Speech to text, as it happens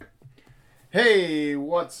Hey,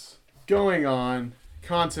 what's going on?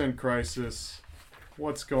 Content Crisis.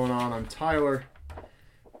 What's going on? I'm Tyler.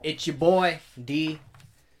 It's your boy, DJ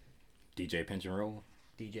Pinch and Roll.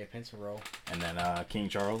 DJ Pinch and Roll. And then King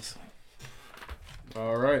Charles.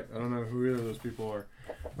 Alright, I don't know who either of those people are.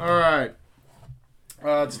 Alright.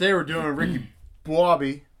 Today we're doing Ricky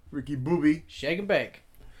Bobby. Shake and bake.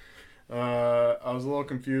 I was a little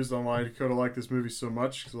confused on why Dakota liked this movie so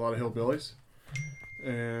much, because a lot of hillbillies.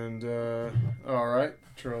 And, alright.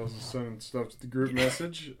 Charles is sending stuff to the group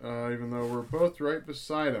message, even though we're both right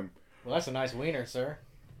beside him. Well, that's a nice wiener, sir.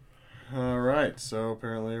 Alright, so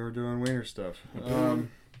apparently we're doing wiener stuff.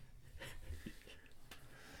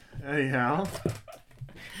 Anyhow.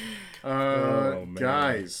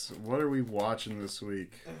 Guys, what are we watching this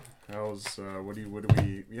week? What have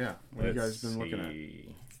you guys been looking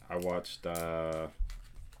at? I watched, the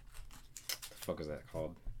fuck is that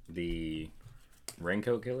called? The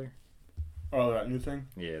Raincoat Killer? Oh, that new thing?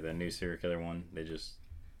 Yeah, the new serial killer one. They just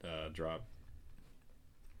dropped.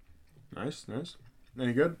 Nice.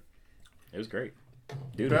 Any good? It was great.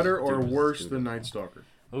 Dude, Better or worse than Night Stalker?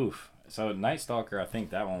 Oof. So Night Stalker, I think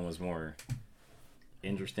that one was more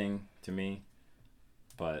interesting to me,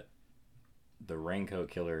 but the Raincoat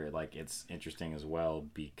Killer, like, it's interesting as well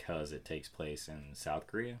because it takes place in South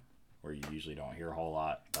Korea, where you usually don't hear a whole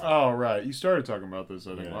lot. Oh, right. You started talking about this,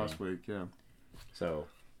 I think, Yeah. last week. Yeah. So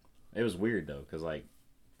it was weird though, because like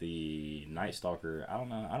the Night Stalker, I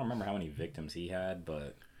don't remember how many victims he had,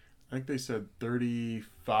 but I think they said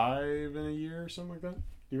 35 in a year or something like that.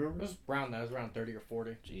 Do you It remember? was around that. It was around 30 or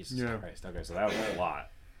 40. Jesus Yeah. Christ. Okay, so that was a lot.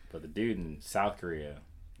 But the dude in South Korea,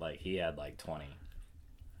 like, he had like 20.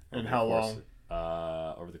 And Over how the course-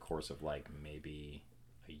 long? Over the course of like maybe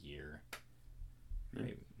a year,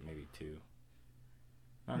 maybe two.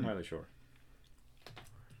 I'm not really sure.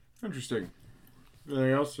 Interesting.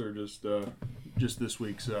 Anything else, or just this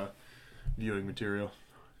week's viewing material?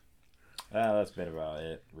 That's been about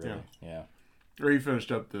it, really. Yeah. Or you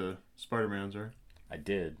finished up the Spider-Mans, right? I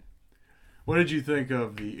did. What did you think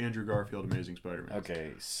of the Andrew Garfield Amazing Spider-Man?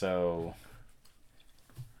 Okay, so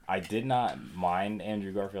I did not mind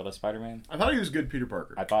Andrew Garfield as Spider-Man. I thought he was good Peter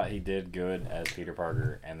Parker. I thought he did good as Peter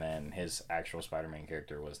Parker, and then his actual Spider-Man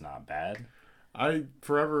character was not bad. I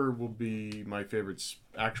forever will be my favorite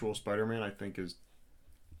actual Spider-Man.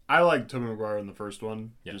 I like Tobey Maguire in the first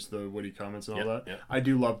one, Yep. just the witty comments and all Yep, that. yep. I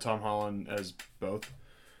do love Tom Holland as both,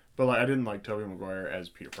 but like I didn't like Tobey Maguire as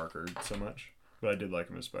Peter Parker so much, but I did like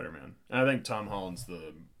him as Spider-Man. And I think Tom Holland's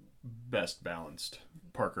the best balanced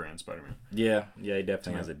Parker and Spider-Man. Yeah, he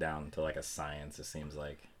definitely has it down to like a science, it seems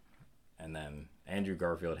like. And then Andrew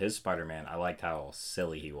Garfield, his Spider-Man, I liked how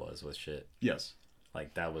silly he was with shit. Yes.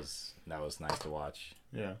 Like that was nice to watch.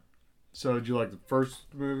 Yeah. So did you like the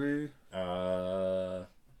first movie?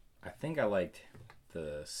 I think I liked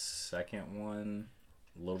the second one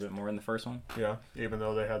a little bit more than the first one. Yeah. Even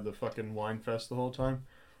though they had the fucking wine fest the whole time.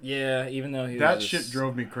 Yeah, even though That shit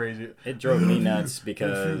drove me crazy. It drove me nuts I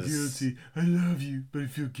because feel guilty. I love you, but I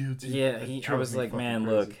feel guilty. yeah, It I drove was me like, fucking man,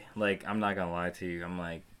 crazy. look, like I'm not gonna lie to you. I'm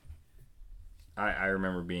like, I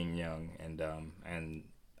remember being young and dumb, and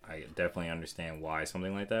I definitely understand why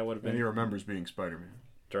something like that would have And been he remembers being Spider-Man.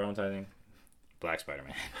 traumatizing. Black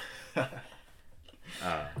Spider-Man.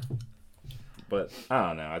 But I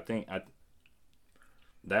don't know. I think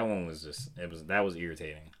that one was that was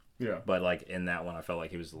irritating. Yeah. But like in that one, I felt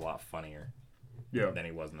like he was a lot funnier Yeah. than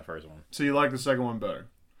he was in the first one. So you like the second one better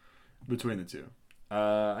between the two?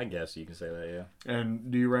 I guess you can say that, yeah.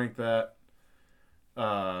 And do you rank that?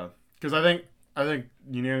 Because I think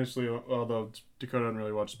unanimously, although Dakota doesn't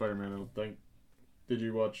really watch Spider-Man, I don't think. Did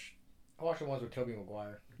you watch? I watched the ones with Tobey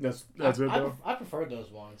Maguire. That's it though. I preferred those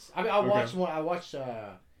ones. I mean, I watched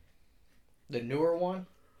the newer one.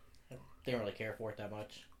 I didn't really care for it that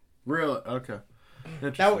much. Really? Okay.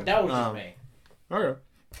 That was just me. Okay.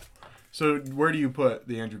 So where do you put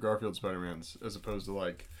the Andrew Garfield Spider-Mans as opposed to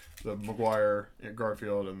like the Maguire,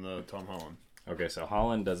 Garfield, and the Tom Holland? Okay, so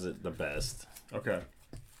Holland does it the best, Okay.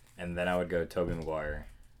 and then I would go Tobey Maguire.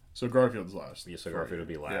 So Garfield's last. Yeah, so Garfield would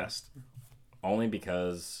be last. Only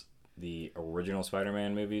because the original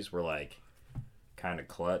Spider-Man movies were like kind of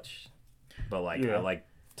clutch, but like Yeah. I like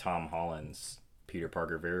Tom Holland's Peter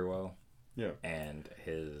Parker very well. Yeah. And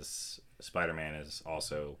his Spider-Man is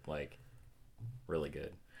also like really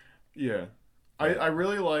good. Yeah. I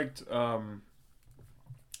really liked the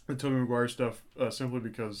Tobey Maguire stuff simply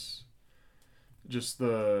because just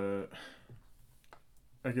I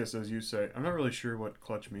guess as you say, I'm not really sure what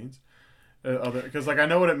clutch means. Because like I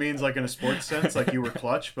know what it means like in a sports sense, like you were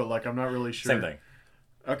clutch, but like I'm not really sure. Same thing.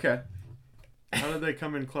 Okay. How did they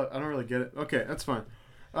come in clutch? I don't really get it. Okay, that's fine.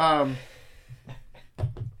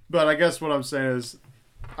 But I guess what I'm saying is,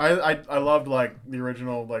 I loved like the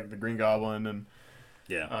original, like the Green Goblin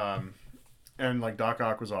Yeah. and like Doc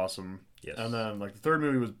Ock was awesome. Yes. And then like the third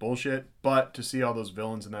movie was bullshit, but to see all those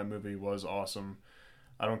villains in that movie was awesome.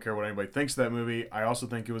 I don't care what anybody thinks of that movie. I also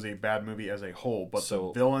think it was a bad movie as a whole, but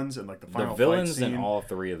So, the villains and like the final The villains fight scene, in all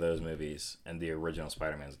three of those movies and the original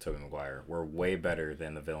Spider-Man's of Tobey Maguire were way better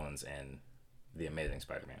than the villains in The Amazing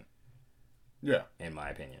Spider-Man, yeah, in my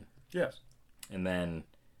opinion. yes, And then,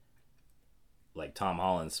 like Tom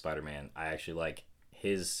Holland's Spider-Man, I actually like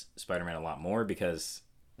his Spider-Man a lot more because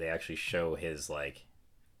they actually show his like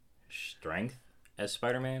strength as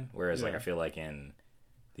Spider-Man, whereas like Yeah. I feel like in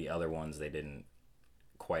the other ones they didn't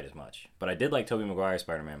quite as much. But I did like Tobey Maguire's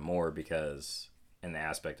Spider-Man more because in the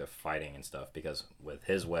aspect of fighting and stuff, because with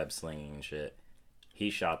his web slinging and shit, he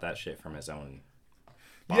shot that shit from his own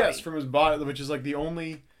body. yes, from his body, which is like the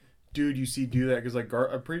only dude you see do that because like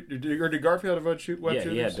did Garfield have web yeah, shooters?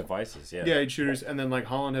 he had devices. Yeah, Yeah, he had shooters, and then like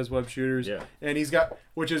Holland has web shooters. Yeah. And he's got,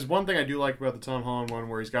 which is one thing I do like about the Tom Holland one,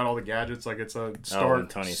 where he's got all the gadgets, like it's a Stark and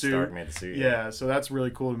Tony suit. Stark made the suit. Yeah, so that's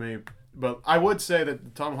really cool to me. But I would say that the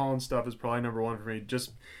Tom Holland stuff is probably number one for me,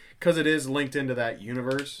 just because it is linked into that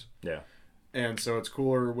universe, Yeah. and so it's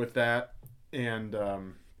cooler with that. And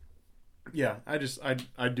yeah, I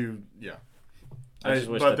do, yeah. I just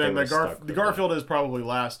wish but that they then would've stuck the with Garfield is probably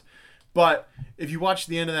last. But if you watch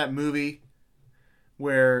the end of that movie,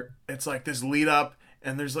 where it's like this lead up,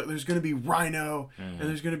 and there's gonna be Rhino, and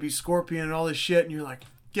there's gonna be Scorpion and all this shit, and you're like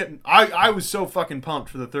I was so fucking pumped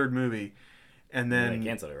for the third movie, and then they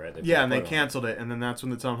canceled it, right? They yeah, and they put it on. canceled it, and then that's when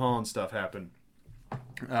the Tom Holland stuff happened.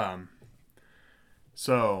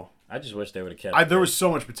 So I just wish they would have kept. there was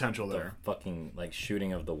so much potential the there. fucking like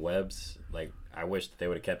shooting of the webs. Like I wish they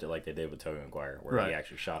would have kept it like they did with Tobey Maguire, where Right. he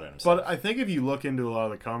actually shot it himself. But I think if you look into a lot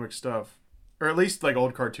of the comic stuff, or at least like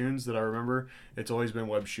old cartoons that I remember, it's always been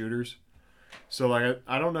web shooters. So like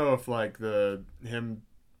I don't know if like him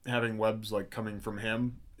having webs like coming from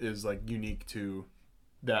him is like unique to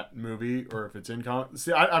that movie, or if it's in comics.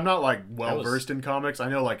 See, I'm not like well versed in comics. I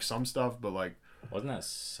know like some stuff, but like Wasn't that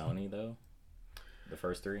Sony though? The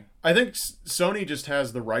first three, I think Sony just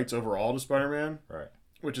has the rights overall to Spider-Man, right?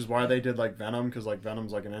 which is why they did like Venom, because like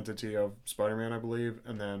Venom's like an entity of Spider-Man, I believe,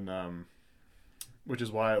 and then which is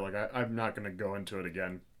why like I'm not gonna go into it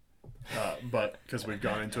again, but because we've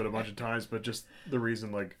gone into it a bunch of times, but just the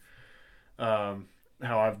reason like how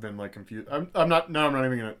I've been like confused. I'm not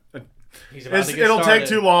even gonna. He's about to get It'll started. take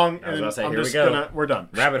too long, I was and about to say, I'm here we just go. we're done.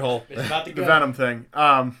 Rabbit hole. It's about to The go. Venom thing.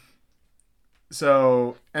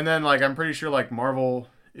 So and then like I'm pretty sure like Marvel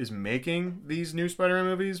is making these new Spider-Man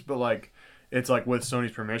movies, but like it's like with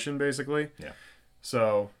Sony's permission basically. Yeah.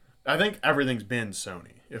 So I think everything's been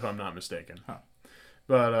Sony, if I'm not mistaken. Huh.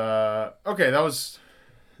 But okay, that was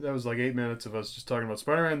like 8 minutes of us just talking about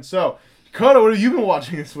Spider-Man. So Dakota, what have you been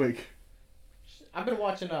watching this week? I've been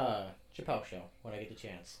watching Chappelle Show when I get the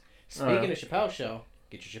chance. Speaking of Chappelle Show,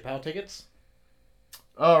 get your Chappelle tickets.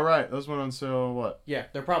 Oh right, those went on sale. What? Yeah,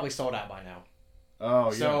 they're probably sold out by now.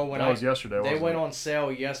 Oh So yeah, when that was yesterday. They wasn't went it? on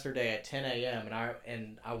sale yesterday at 10 a.m.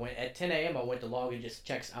 and I went at 10 a.m. I went to log and just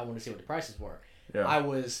checks. I wanted to see what the prices were. Yeah. I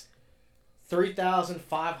was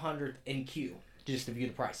 3,500 in queue just to view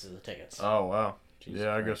the prices of the tickets. Oh wow. Jesus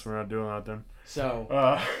yeah, I Christ. guess we're not doing that then. So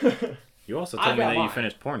You also I've told me got that you mine.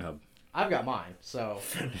 finished Pornhub. I've got mine. So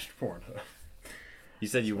Finished Pornhub. You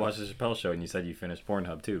said you watched the Chappelle Show, and you said you finished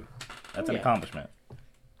Pornhub too. That's an Yeah. accomplishment.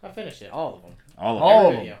 I finished it, all of them. All of All it.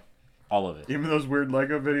 of them. Video. All of it. Even those weird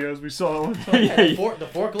Lego videos we saw one time. Yeah, the forklift.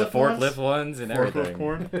 The forklift ones. ones and Forklift everything.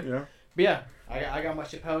 porn. Yeah. But yeah, I got my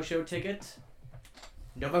Chappelle Show ticket.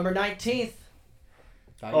 November 19th.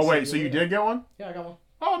 Oh wait, so you did get one? Yeah, I got one.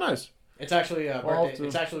 Oh nice. It's actually a Well, birthday.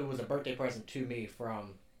 It's actually was a birthday present to me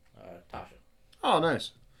from Tasha. Oh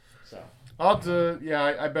nice. So. I'll have to. Yeah,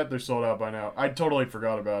 I bet they're sold out by now. I totally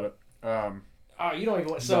forgot about it. Oh, you don't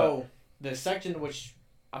even. So the section which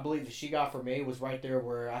I believe that she got for me was right there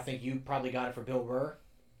where I think you probably got it for Bill Burr.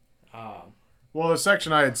 Well, the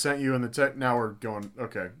section I had sent you in the tech. Now we're going.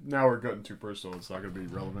 Okay, now we're getting too personal. It's not going to be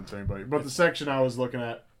relevant to anybody. But the section I was looking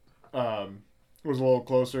at was a little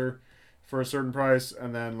closer for a certain price,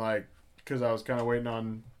 and then like because I was kind of waiting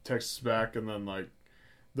on texts back, and then like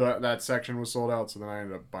that section was sold out, so then I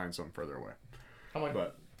ended up buying something further away. How much?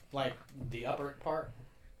 But Like the upper part?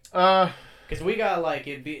 uh, Because we got like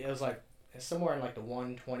it was like somewhere in like the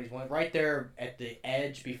 120s, right there at the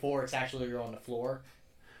edge before it's actually on the floor.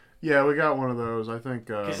 yeah, we got one of those. I think.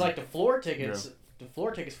 Because like the floor tickets,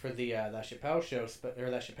 for the that Chappelle show or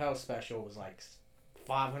that Chappelle special was like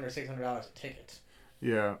 $500-$600 a ticket.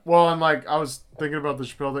 Yeah. Well, and like I was thinking about the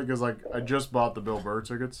Chappelle thing because like I just bought the Bill Burr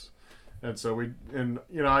tickets, And so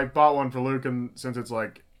I bought one for Luke, and since it's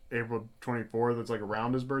like April 24th, it's like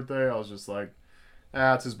around his birthday. I was just like,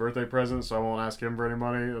 it's his birthday present, so I won't ask him for any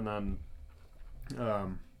money. And then,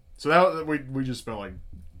 so that we just spent like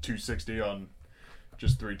 $260 on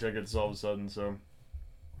just 3 tickets all of a sudden. So,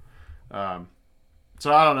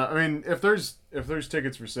 so I don't know. I mean, if there's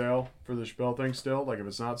tickets for sale for the Chappelle thing still, like if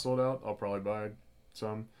it's not sold out, I'll probably buy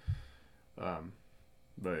some. But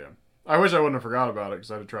yeah, I wish I wouldn't have forgot about it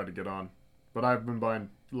because I'd have tried to get on. But I've been buying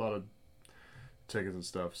a lot of tickets and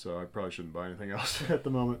stuff, so I probably shouldn't buy anything else at the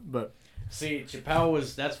moment. But see,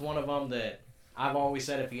 Chappelle that's one of them that I've always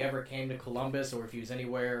said if he ever came to Columbus or if he was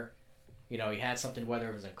anywhere, he had something, whether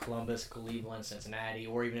it was in Columbus, Cleveland, Cincinnati,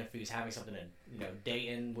 or even if he was having something in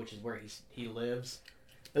Dayton, which is where he lives.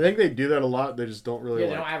 I think they do that a lot. They just don't really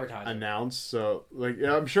they don't advertise announce. So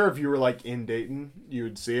I'm sure if you were like in Dayton, you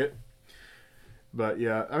would see it. But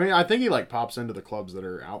yeah, I mean, I think he like pops into the clubs that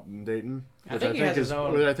are out in Dayton. Which I think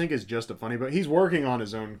I think is just a funny. But he's working on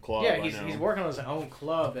his own club. Yeah, he's working on his own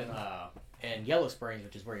club in Yellow Springs,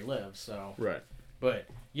 which is where he lives. So right. But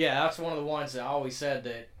yeah, that's one of the ones that I always said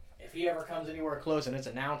that if he ever comes anywhere close and it's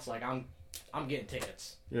announced, like I'm getting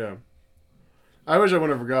tickets. Yeah. I wish I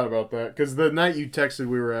wouldn't have forgot about that because the night you texted,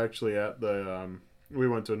 we were actually at the we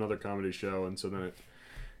went to another comedy show, and so then it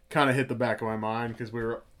kind of hit the back of my mind because we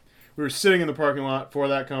were sitting in the parking lot for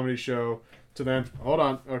that comedy show. To then, hold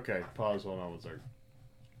on, okay, pause. Hold on, one second.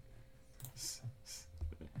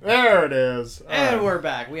 There it is. And we're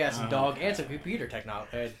back. We had some dog and some computer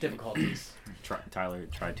difficulties. Tyler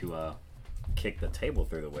tried to kick the table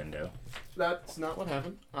through the window. That's not what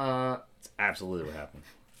happened. It's absolutely what happened.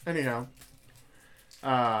 Anyhow.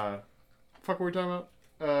 Fuck, what were we talking about?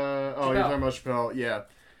 You're talking about Chappelle.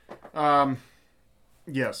 Yeah.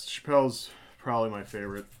 Yes, Chappelle's probably my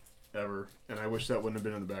favorite ever, and I wish that wouldn't have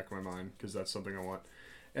been in the back of my mind because that's something I want.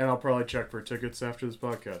 And I'll probably check for tickets after this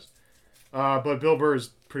podcast. But Bill Burr is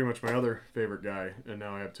pretty much my other favorite guy, and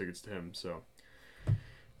now I have tickets to him, so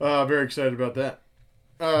very excited about that.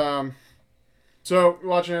 So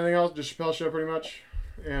watching anything else? Just Chappelle Show, pretty much,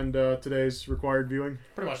 and today's required viewing.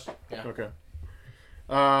 Pretty much, yeah. Okay.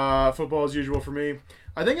 Football as usual for me.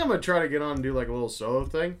 I think I'm gonna try to get on and do like a little solo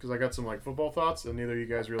thing because I got some like football thoughts, and neither of you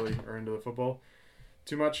guys really are into the football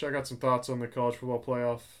too much. I got some thoughts on the college football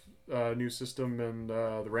playoff new system and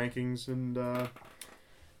the rankings and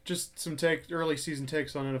just some early season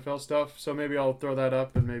takes on NFL stuff. So maybe I'll throw that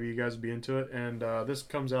up and maybe you guys will be into it. And this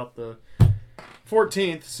comes out the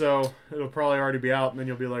 14th, so it'll probably already be out, and then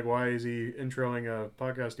you'll be like, why is he introing a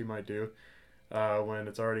podcast he might do when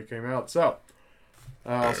it's already came out? So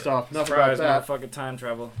I'll stop. Enough about that. Fucking time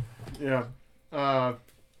travel. Yeah.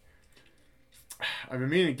 I've been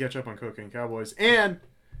meaning to catch up on Cocaine Cowboys. And,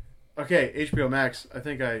 okay, HBO Max, I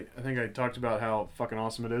think I talked about how fucking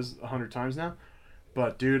awesome it is 100 times now.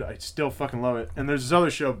 But, dude, I still fucking love it. And there's this other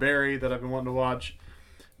show, Barry, that I've been wanting to watch.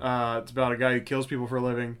 It's about a guy who kills people for a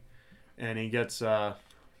living. And he gets... for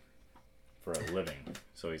a living.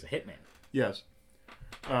 So he's a hitman. Yes.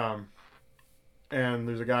 And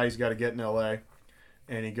there's a guy he's got to get in L.A.,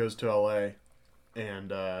 and he goes to L.A., and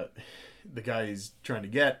the guy he's trying to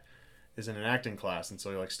get is in an acting class, and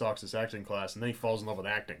so he like stalks this acting class, and then he falls in love with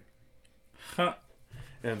acting. Huh.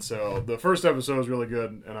 And so the first episode was really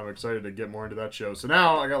good, and I'm excited to get more into that show. So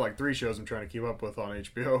now I got like 3 shows I'm trying to keep up with on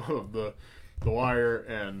HBO of the Wire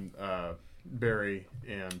and Barry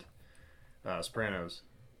and Sopranos.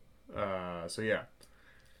 So yeah.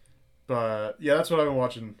 But yeah, that's what I've been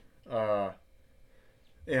watching. And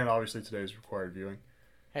obviously today's required viewing.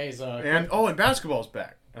 Hey, and basketball's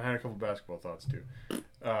back. I had a couple basketball thoughts too.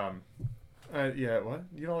 Yeah, what?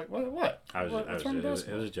 You know, like what? It was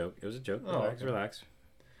a joke. It was a joke. Oh, Relax.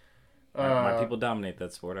 My people dominate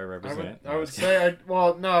that sport I represent. I would say,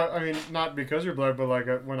 not because you're black, but like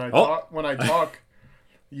when I talk,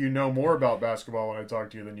 you know more about basketball when I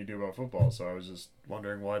talk to you than you do about football. So I was just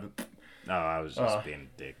wondering why. No, I was just being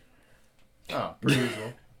a dick. Oh, pretty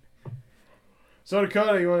usual. So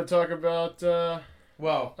Dakota, you want to talk about?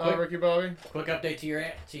 Ricky Bobby. Quick update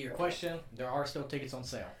to your question. There are still tickets on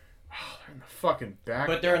sale. Oh, they're in the fucking back.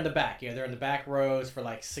 But they're in the back. Yeah, they're in the back rows for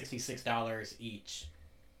like $66 each.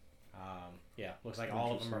 Looks like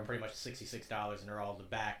all of them are pretty much $66, and they're all the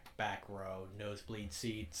back row, nosebleed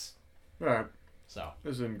seats. All right. So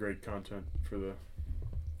this isn't great content for the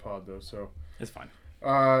pod though, so it's fine.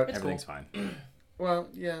 Everything's fine. Well,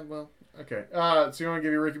 yeah, okay. So you want to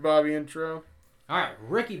give your Ricky Bobby intro? All right,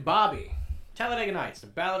 Ricky Bobby. Talladega Nights, The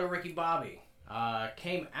Ballad of Ricky Bobby,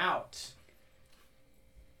 came out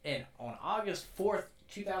on August 4th,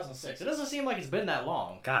 2006. It doesn't seem like it's been that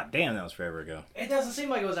long. God damn, that was forever ago. It doesn't seem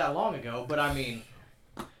like it was that long ago, but I mean,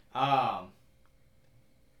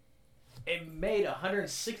 It made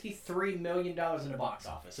 $163 million in the box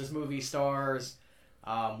office. This movie stars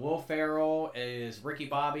Will Ferrell as Ricky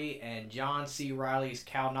Bobby and John C. Reilly's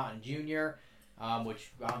Cal Naughton Jr.,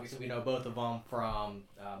 which obviously we know both of them from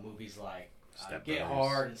movies like Get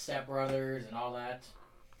Hard and Step Brothers and all that.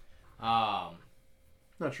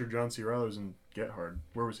 Not sure John C. Reilly was in Get Hard.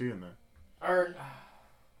 Where was he in that? Trying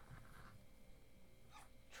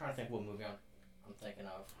to think what movie I'm thinking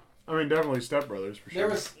of. I mean, definitely Step Brothers for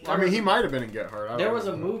sure. I mean, he might have been in Get Hard. There was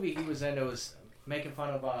a movie he was in that was making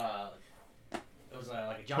fun of. It was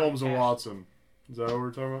like a Johnny Holmes and Cash. Watson. Is that what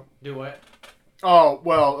we're talking about? Do what? Oh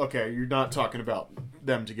well, okay. You're not talking about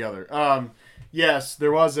them together. Yes,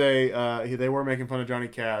 there was a. They were making fun of Johnny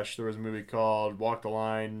Cash. There was a movie called Walk the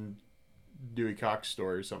Line, Dewey Cox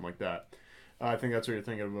Story, or something like that. I think that's what you're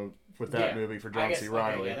thinking of with that movie for John C.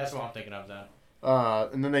 Reilly. Okay, yeah, that's what I'm thinking of then.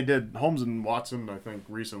 And then they did Holmes and Watson, I think,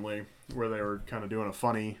 recently, where they were kind of doing a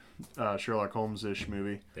funny Sherlock Holmes-ish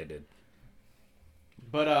movie. They did.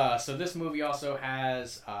 But, so this movie also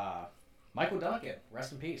has Michael Duncan,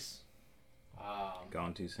 rest in peace.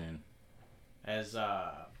 Gone too soon. As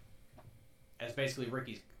basically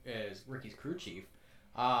Ricky's crew chief.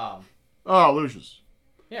 Lucius.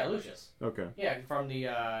 Yeah, Lucius. Okay. Yeah, from the,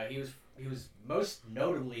 he was most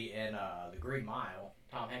notably in The Green Mile,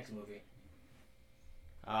 Tom Hanks movie.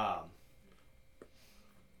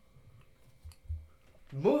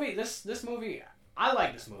 This movie, I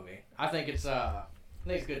like this movie. I think it's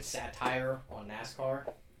good satire on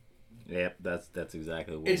NASCAR. Yep, that's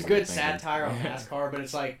exactly what it's we're good thinking. satire on NASCAR, but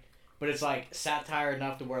it's like satire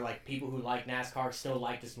enough to where like people who like NASCAR still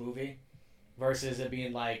like this movie, versus it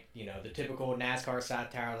being like, you know, the typical NASCAR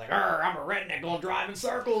satire like, I'm a redneck gonna drive in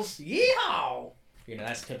circles, yeehaw. You know,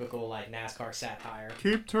 that's typical like NASCAR satire.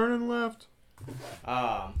 Keep turning left.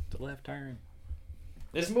 The left turn.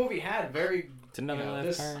 This movie had It's another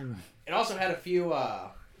left turn. It also had a few,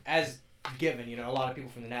 as given, you know, a lot of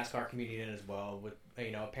people from the NASCAR community in it as well, with,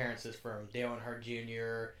 you know, appearances from Dale Earnhardt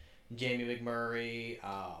Jr., Jamie McMurray,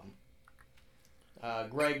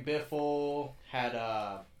 Greg Biffle, had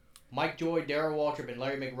Mike Joy, Darrell Waltrip, and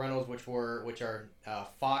Larry McReynolds, which are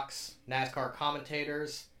Fox NASCAR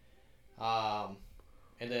commentators, and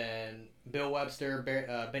then Bill Webster,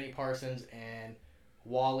 Benny Parsons, and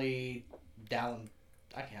Wally Dallin.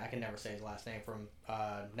 I can never say his last name, from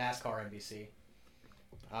NASCAR NBC.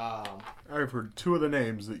 I've heard two of the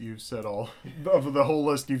names that you've said of the whole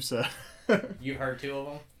list you've said. You've heard two of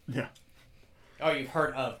them? Yeah. Oh, you've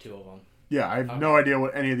heard of two of them. Yeah, I have no idea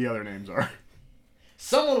what any of the other names are.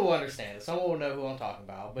 Someone will understand it. Someone will know who I'm talking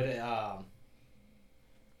about. But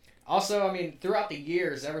also, I mean, throughout the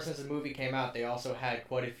years, ever since the movie came out, they also had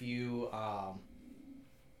quite a few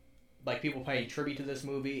like people paying tribute to this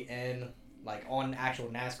movie and like on actual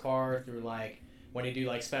NASCAR through like when they do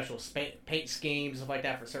like special paint schemes, stuff like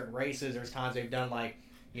that for certain races. There's times they've done like,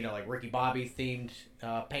 you know, like Ricky Bobby themed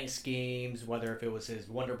paint schemes, whether if it was his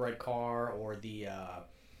Wonder Bread car or the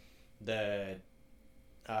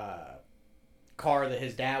car that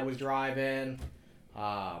his dad was driving,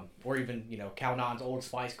 or even, you know, Cal Naughton's Old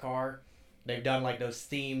Spice car. They've done like those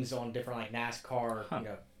themes on different like NASCAR, you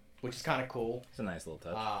know, which is kind of cool. It's a nice little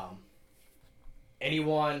touch.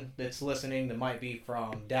 Anyone that's listening that might be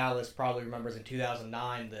from Dallas probably remembers in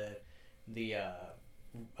 2009 the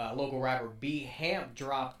local rapper B Hamp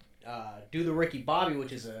dropped "Do the Ricky Bobby,"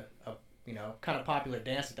 which is a you know, kind of popular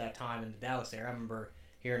dance at that time in the Dallas area. I remember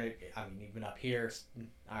hearing it. I mean, even up here,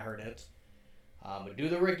 I heard it. But "Do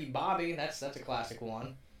the Ricky Bobby," that's a classic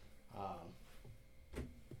one.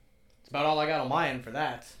 It's about all I got on my end for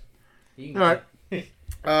that. All right.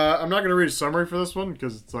 I'm not gonna read a summary for this one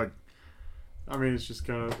because it's like, I mean, it's just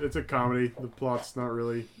kind of, it's a comedy. The plot's not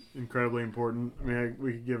really incredibly important. I mean,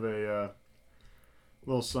 we could give a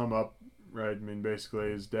little sum up, right? I mean,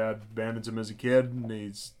 basically, his dad abandons him as a kid, and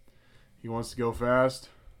he wants to go fast.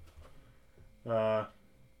 Took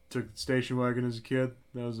the station wagon as a kid.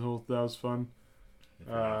 That was fun. If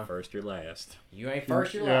you're not first, you're last. You ain't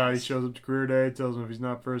first, you're last. Yeah, he shows up to career day, tells him if he's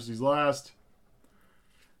not first, he's last.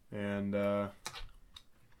 And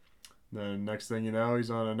then next thing you know, he's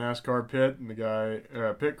on a NASCAR pit, and the guy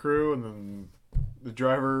pit crew, and then the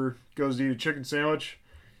driver goes to eat a chicken sandwich,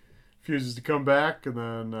 refuses to come back, and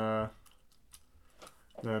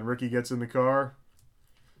then Ricky gets in the car.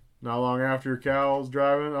 Not long after, Cal's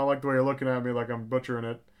driving. I like the way you're looking at me like I'm butchering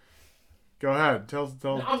it. Go ahead, tell the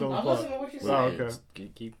plot. I'm listening to what you're saying. Oh, okay.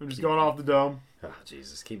 I'm just going off the dome. Oh,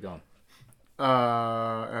 Jesus, keep going.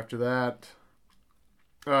 After that,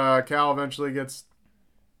 Cal eventually gets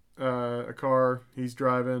a car. He's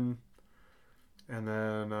driving, And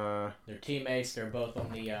then They're teammates. They're both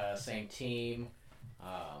on the same team.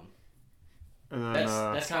 and then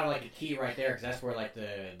That's kind of like a key right there, because that's where like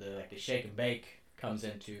the shake and bake comes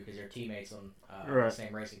into, because they're teammates on Right. the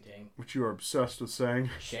same racing team. which you are obsessed with saying.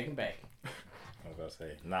 Shake and bake. I was about to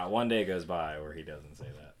say, not one day goes by where he doesn't say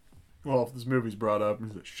that. Well, if this movie's brought up,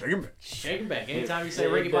 he's like, shake and bake. Shake and bake. Anytime you say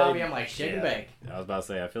Ricky Bobby, I'm like, shake and bake. I was about to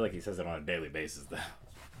say, I feel like he says it on a daily basis, though.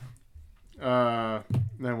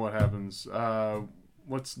 Then what happens?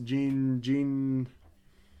 What's Gene?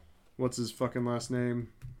 What's his fucking last name?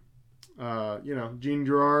 Gene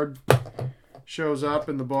Gerard shows up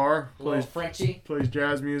in the bar, Little Frenchie. plays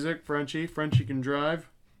jazz music. Frenchie can drive.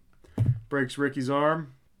 Breaks Ricky's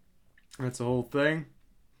arm. That's the whole thing.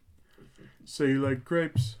 Say you like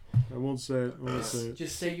crepes. I won't say it. I won't say it.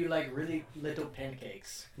 Just say you like really little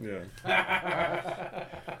pancakes. Yeah.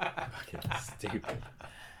 Fucking stupid.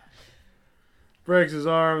 Breaks his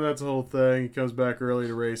arm. That's the whole thing. He comes back early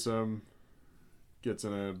to race him. Gets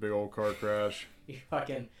in a big old car crash. He Help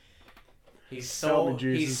sold.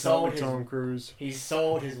 me, Jesus. Help me, Tom Cruise. He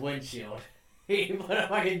sold his windshield. He put a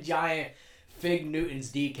fucking giant Fig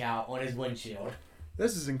Newtons decal on his windshield.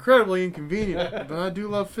 This is incredibly inconvenient, but I do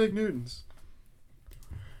love Fig Newtons.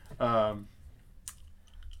 So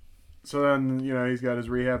then, he's got his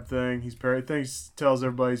rehab thing. He tells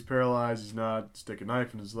everybody he's paralyzed. He's not. Stick a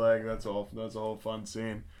knife in his leg. That's all. That's a whole fun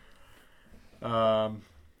scene. After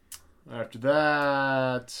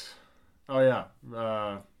that,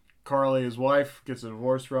 Carly, his wife, gets a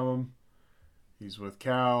divorce from him. He's with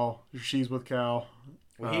Cal. She's with Cal.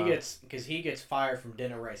 Well, he gets fired from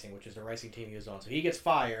Dinner Racing, which is the racing team he was on. So he gets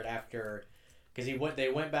fired after, because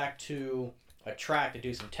they went back to a track to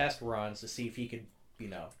do some test runs to see if he could,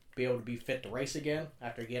 be able to be fit to race again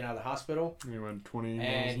after getting out of the hospital. He went 20 And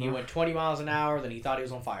miles he an hour. went 20 miles an hour. Then he thought he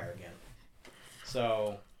was on fire again.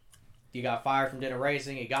 So he got fired from Dinner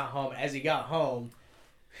Racing. He got home. As he got home,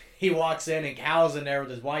 he walks in and Cal's in there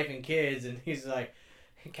with his wife and kids, and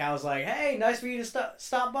Cal's like, "Hey, nice for you to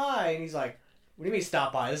stop by." And he's like, "What do you mean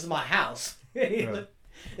stop by? This is my house." He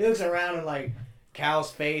looks around and like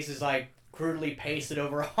Cal's face is like crudely pasted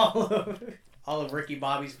over all of Ricky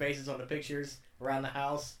Bobby's faces on the pictures around the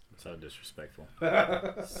house. So disrespectful.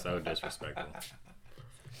 So disrespectful.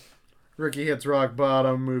 Ricky hits rock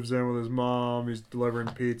bottom, moves in with his mom. He's delivering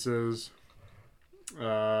pizzas.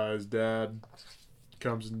 His dad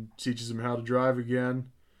comes and teaches him how to drive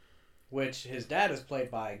again. Which his dad is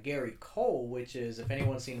played by Gary Cole, which is, if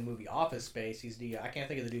anyone's seen the movie Office Space, he's I can't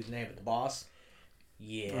think of the dude's name, but the boss.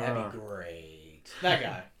 Yeah, that'd be great. That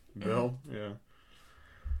guy. Bill? Yeah.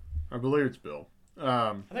 I believe it's Bill.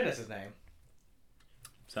 I think that's his name.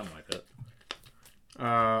 Something like that.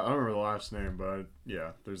 I don't remember the last name, but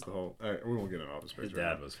yeah, there's the whole... we won't get into Office Space. His right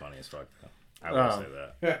dad now. was funny as fuck, though. I will say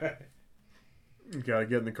that. You gotta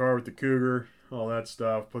get in the car with the cougar, all that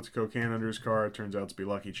stuff. Puts cocaine under his car. It turns out to be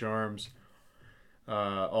Lucky Charms.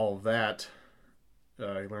 All of that. He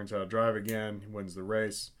learns how to drive again. He wins the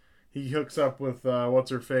race. He hooks up with, what's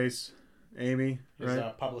her face? Amy, His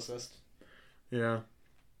right? publicist. Yeah.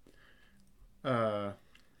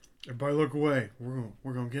 Everybody look away.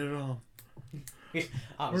 We're gonna get it on.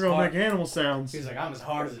 We're gonna make animal sounds. He's like, I'm as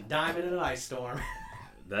hard as a diamond in an ice storm.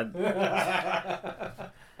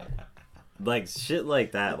 That... Like, shit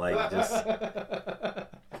like that, like, just...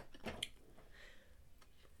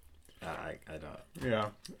 I don't... Yeah.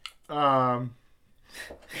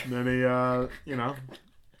 Then he,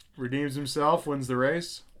 redeems himself, wins the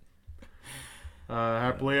race.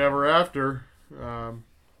 Happily ever after.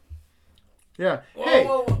 Yeah. Hey,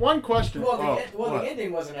 one question. The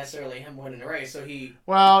ending wasn't necessarily him winning the race. So he.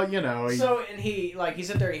 Well, he He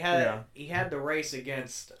said there he had the race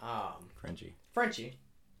against Frenchie.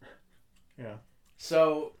 Yeah.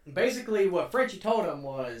 So basically, what Frenchie told him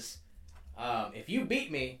was, if you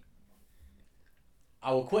beat me,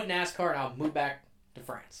 I will quit NASCAR and I'll move back to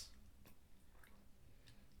France.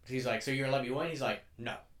 He's like, so you're gonna let me win? He's like,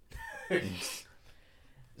 no.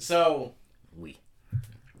 So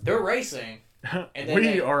they're racing, and then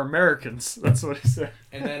we are Americans. That's what he said.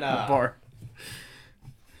 And then bar.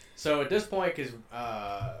 So at this point, because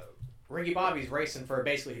Ricky Bobby's racing for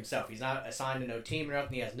basically himself. He's not assigned to no team or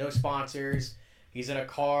nothing. He has no sponsors. He's in a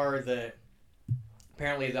car that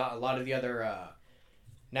apparently a lot of the other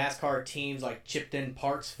NASCAR teams like chipped in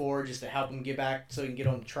parts for just to help him get back so he can get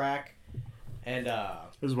on the track. And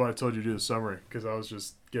this is why I told you to do the summary, because I was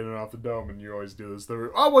just getting it off the dome, and you always do this.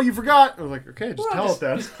 You forgot. I was like, okay, tell it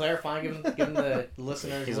then. Just clarifying, giving the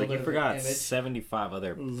listeners. He's a like, little you bit forgot of image. 75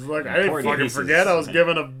 other. It was like, I didn't fucking forget. I was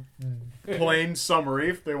given a plain summary.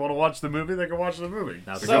 If they want to watch the movie, they can watch the movie.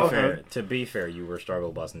 Now, So- to be fair, you were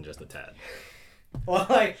struggle busting just a tad. Well,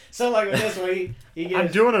 like with this one, he gives.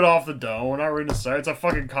 I'm doing it off the dome. We're not reading the site. It's a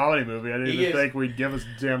fucking comedy movie. I didn't even gives- think we'd give us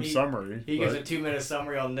a damn summary. He gives a 2-minute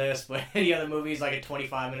summary on this, but any other movie is like a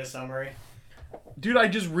 25-minute summary. Dude, I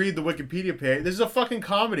just read the Wikipedia page. This is a fucking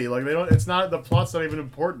comedy. Like they don't. It's not the plot's not even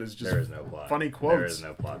important. It's just There is no plot. funny quotes. There is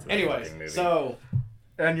no plot to that Anyways, fucking movie. so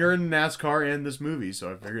And you're in NASCAR in this movie,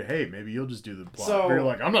 so I figured, hey, maybe you'll just do the plot. So- But you're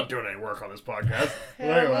like, I'm not doing any work on this podcast.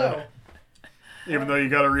 hell Anyway, no. even though you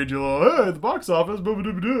got to read your little, hey, the box office.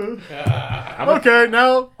 Boo-ba-doo-ba-doo. How much, Okay,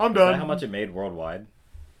 now I'm is that done. how much it made worldwide?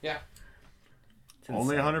 Yeah, It's Only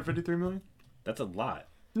insane. 153 million? That's a lot.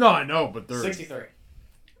 No, I know, but they're 63.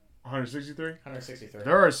 163. 163.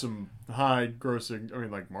 There are some high grossing. I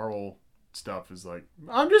mean, like Marvel stuff is like.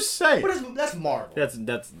 I'm just saying. What is that's Marvel? That's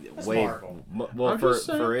way Marvel. well I'm for just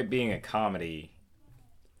saying. for it being a comedy,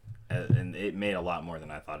 and it made a lot more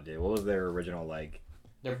than I thought it did. What was their original like?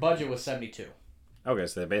 Their budget was 72. Okay,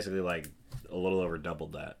 so they basically like a little over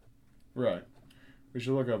doubled that. Right. We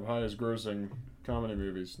should look up highest grossing comedy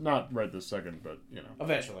movies. Not right this second, but you know.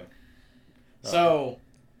 Eventually. Oh.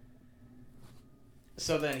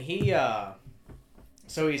 So then he's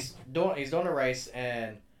doing a race,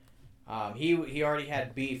 and he already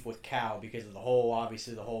had beef with Cal because of the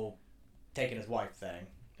whole taking his wife thing.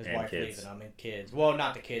 His And wife kids. leaving him and kids. Well,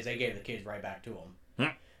 not the kids. They gave the kids right back to him.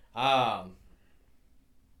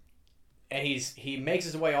 And he makes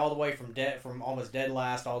his way all the way from almost dead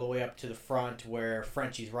last all the way up to the front where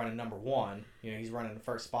Frenchie's running number 1. You know, he's running the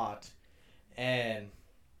first spot, and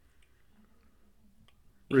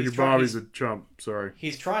Ricky Bobby's a chump. Sorry.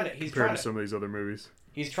 He's trying Compared to some of these other movies.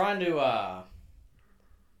 He's trying to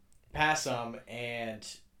pass him, and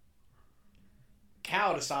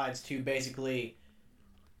Cal decides to basically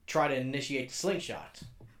try to initiate the slingshot,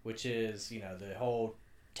 which is the whole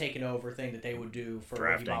taking over thing that they would do for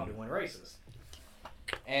Ricky Drafting. Bobby to win races.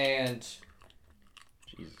 And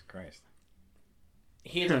Jesus Christ.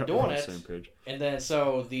 he ends up doing On the it, Same page. and then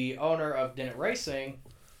so the owner of Dennett Racing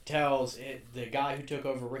tells the guy who took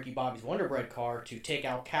over Ricky Bobby's Wonder Bread car to take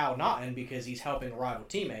out Cal Naughton because he's helping a rival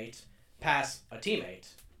teammate pass a teammate.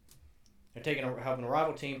 They're helping a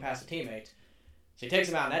rival team pass a teammate. So he takes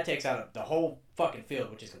him out, and that takes out the whole fucking field,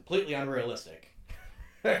 which is completely unrealistic.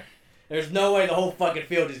 There's no way the whole fucking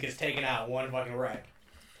field just gets taken out in one fucking wreck.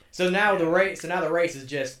 So now the race is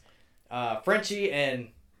just Frenchie and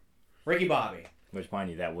Ricky Bobby. Which,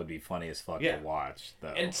 mind you, that would be funny as fuck Yeah. to watch, though.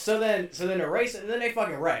 And so then the race, and then they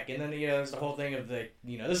fucking wreck, and then there's the whole thing of this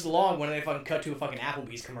is long when they fucking cut to a fucking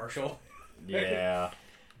Applebee's commercial, Yeah.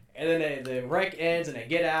 and then the wreck ends, and they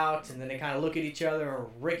get out, and then they kind of look at each other, and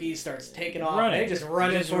Ricky starts taking off, and they just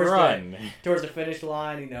run towards the finish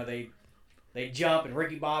line. They jump, and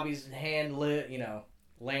Ricky Bobby's hand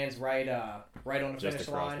lands right on the Just finish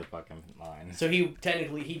across line. the fucking line. So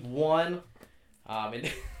he won,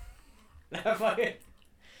 and that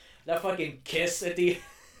fucking kiss at the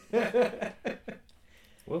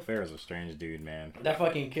Will Ferrell's a strange dude, man. that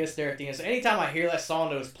fucking kiss there at the end. So anytime I hear that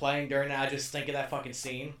song that was playing during that, I just think of that fucking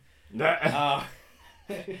scene.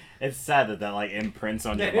 It's sad that like imprints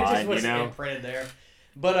on your It just mind, was you know? imprinted there.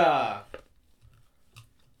 But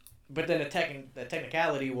then the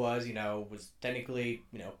technicality was technically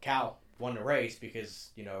Cal won the race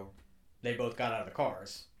because they both got out of the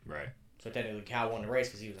cars. Right. So technically Cal won the race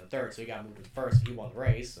because he was in third, so he got moved to first. He won the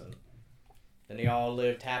race, and then they all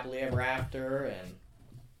lived happily ever after. And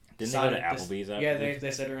Didn't they go to decided this- Applebee's after? Yeah,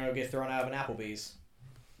 they said they're gonna get thrown out of an Applebee's.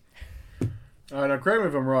 All right, now correct me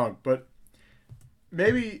if I'm wrong, but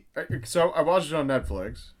maybe. So I watched it on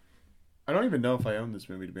Netflix. I don't even know if I own this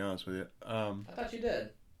movie, to be honest with you. I thought you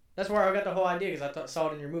did. That's where I got the whole idea because I saw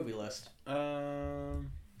it in your movie list. I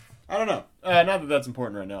don't know. Not that that's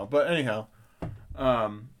important right now, but anyhow,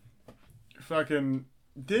 fucking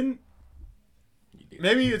didn't. You do.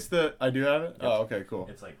 Maybe it's the I do have it. Yep. Oh, okay, cool.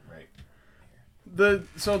 It's like, right. The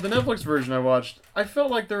Netflix version I watched, I felt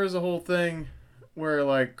like there was a whole thing where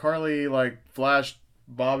like Carly like flashed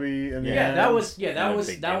Bobby in the Yeah, end. that was In the that was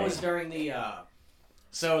beginning. during the.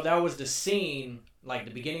 So that was the scene, like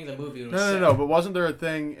the beginning of the movie. It was No, set- no. But wasn't there a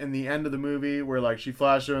thing in the end of the movie where like she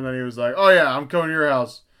flashed him and then he was like, "Oh yeah, I'm coming to your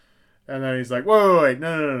house," and then he's like, "Wait,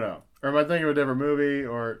 no." Or am I thinking of a different movie?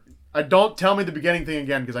 Or I don't tell me the beginning thing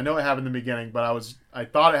again because I know it happened in the beginning, but I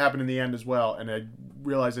thought it happened in the end as well, and I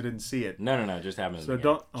realized I didn't see it. No, it just happened. So again.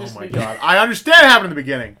 don't. Just Oh my the beginning. god, I understand it happened in the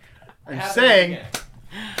beginning. It I'm happened saying. again.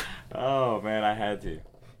 Oh man, I had to.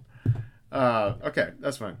 Okay,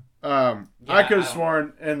 that's fine. I could have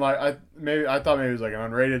sworn, and like I thought maybe it was like an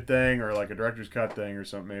unrated thing or like a director's cut thing or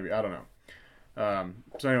something. Maybe I don't know.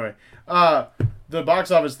 So anyway, the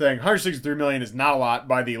box office thing, 163 million is not a lot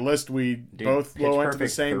by the list we both Pitch went to the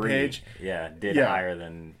Perfect same 3, page. Yeah, did Yeah. higher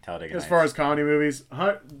than Talladega Nights. As far as comedy movies,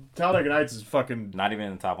 Talladega Nights is fucking Not even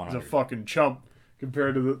in the top is 100. a fucking chump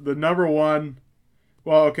compared to the number one.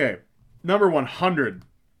 Well, okay, number 100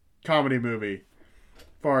 comedy movie, as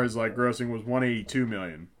far as like grossing, was 182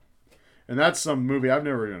 million, and that's some movie I've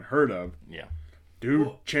never even heard of. Yeah.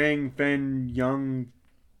 Dude, Chang Fen Young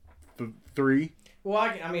 3. Well,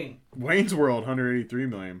 I mean, Wayne's World, 183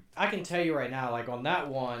 million. I can tell you right now, like on that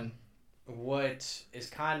one, what is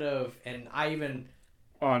kind of, and I even.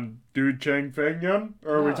 On Dude Chang Feng Young?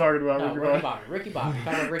 Or are we No, talking about no, Ricky Bobby? Ricky Bobby.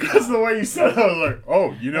 Talking about Ricky That's Bobby. the way you said it. I was like,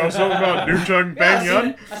 oh, you know something about Dude Chang Feng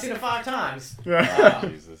Young? I've seen it 5 times.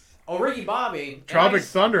 Jesus. Oh, Ricky Bobby. Tropic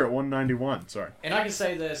Thunder at 191. Sorry. And I can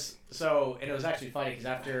say this, so, and it was actually funny because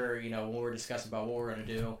after, when we were discussing about what we're going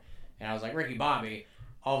to do, and I was like, Ricky Bobby,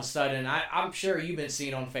 all of a sudden, I'm sure you've been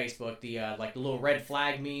seeing on Facebook the like the little red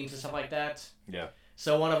flag memes and stuff like that. Yeah.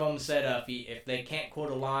 So one of them said if they can't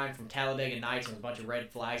quote a line from Talladega Nights and a bunch of red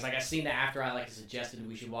flags, like I seen that after I suggested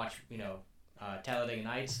we should watch, Talladega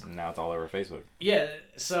Nights. Now it's all over Facebook. Yeah,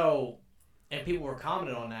 so, and people were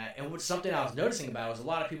commenting on that, and something I was noticing about was a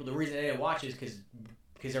lot of people, the reason they didn't watch it is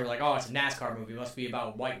because they were like, oh, it's a NASCAR movie, it must be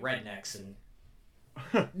about white rednecks,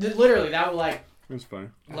 and literally, that was like, It was funny.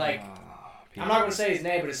 I'm not going to say his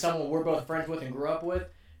name, but it's someone we're both friends with and grew up with.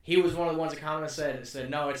 He was one of the ones that commented and said,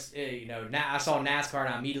 no, it's, I saw NASCAR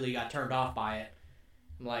and I immediately got turned off by it.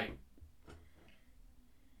 I'm like,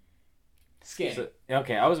 skinny. So,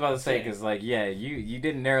 okay, I was about to say, Skinny. because, you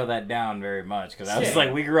didn't narrow that down very much, because I was Skinny.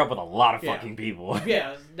 like, we grew up with a lot of Yeah. fucking people.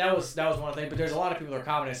 Yeah, that was one thing, but there's a lot of people that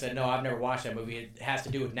commented and said, no, I've never watched that movie. It has to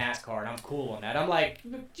do with NASCAR, and I'm cool on that. I'm like,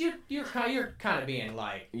 you're kind of being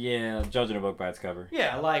like, Yeah, judging a book by its cover.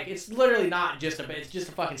 yeah, like, it's literally not just it's just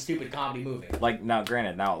a fucking stupid comedy movie. Like, now,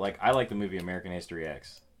 granted, I like the movie American History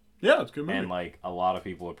X. Yeah, it's a good movie. And, like, a lot of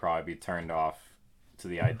people would probably be turned off to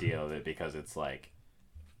the idea of it because it's, like,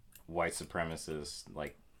 white supremacist,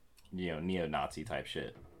 like, neo-Nazi type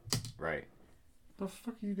shit. Right? What the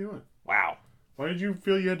fuck are you doing? Wow. Why did you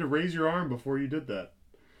feel you had to raise your arm before you did that?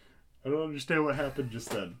 I don't understand what happened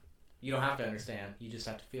just then. You don't have to understand. You just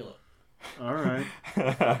have to feel it. All right.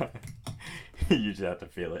 You just have to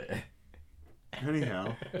feel it.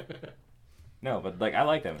 Anyhow. No, but, like, I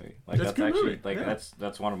like that movie. Like, That's a that's good actually, movie, like, yeah.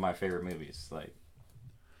 that's one of my favorite movies. Like,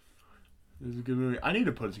 It's a good movie. I need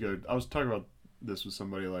to put it together. I was talking about this with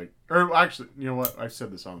somebody or actually, you know what? I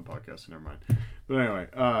said this on the podcast, so never mind. But anyway,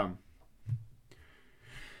 oh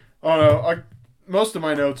no, most of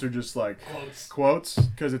my notes are just like quotes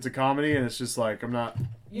because it's a comedy and it's just like I'm not.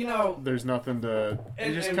 There's nothing to.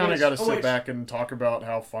 You just kind of got to sit back and talk about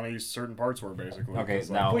how funny certain parts were, basically. okay, 'Cause,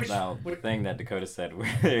 now like, the thing that Dakota said, where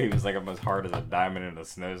he was like, I'm as hard as a diamond in a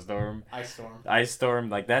snowstorm. Ice storm,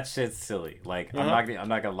 like that shit's silly. Like I'm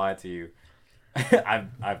not gonna lie to you.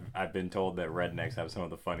 I've been told that rednecks have some of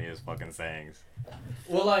the funniest fucking sayings.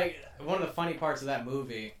 Well, like, one of the funny parts of that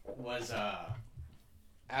movie was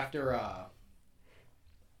after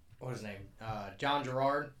what was his name? John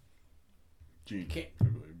Gerard Gene, Ca- I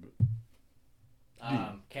believe,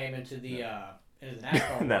 but- came into the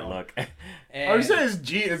NASCAR That world. look. And, I was saying it's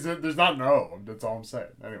G. There's not no. That's all I'm saying.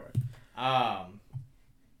 Anyway.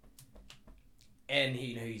 And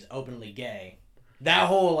he's openly gay. That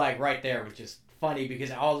whole right there was just funny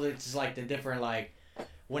because all it's just like the different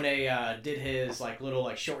when they did his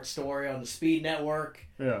little short story on the Speed Network.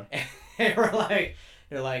 Yeah. And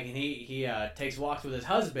they're like, and he takes walks with his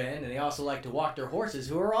husband, and they also like to walk their horses,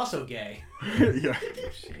 who are also gay. Yeah.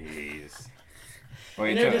 Jeez. Well,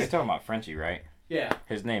 And you're they're just- talking about Frenchie, right? Yeah.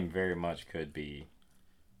 His name very much could be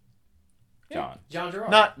John. John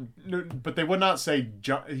Gerard. But they would not say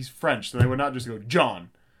John. He's French, so they would not just go John.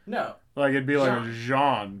 No. Like it'd be like Jean. a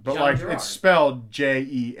Jean, but Jean Gerard. it's spelled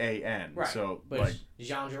Jean. Right. So But it's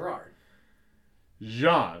Jean Gerard.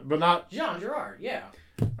 Jean, but not. Jean Gerard. Yeah.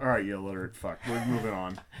 All right, you illiterate fuck. We're moving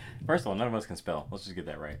on. First of all, none of us can spell. Let's just get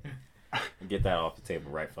that right. Get that off the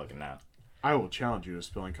table right fucking now. I will challenge you to a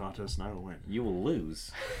spelling contest, and I will win. You will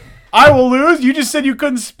lose. I will lose. You just said you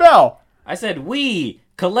couldn't spell. I said we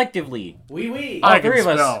collectively. We. All I can three of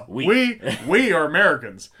us. spell. We are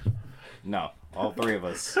Americans. No, all three of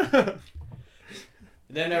us.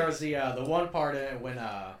 Then there was the one part in it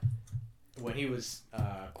when he was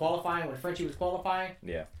qualifying, when Frenchie was qualifying,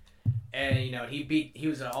 Yeah. and he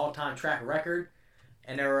was an all-time track record,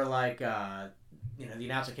 and they were like, the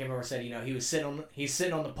announcer came over and said, he's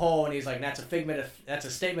sitting on the pole, and he's like, that's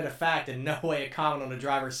a statement of fact, and no way a comment on the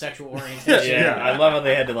driver's sexual orientation. Yeah. I love how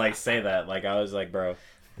they had to say that. I was like, bro,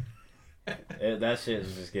 that shit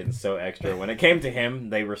was just getting so extra. When it came to him,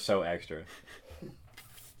 they were so extra.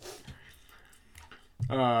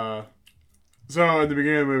 So in the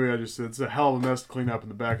beginning of the movie, I just said it's a hell of a mess to clean up in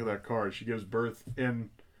the back of that car. She gives birth in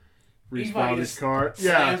Reese Wilder's car.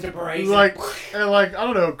 Yeah, like and like I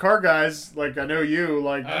don't know, car guys. Like I know you.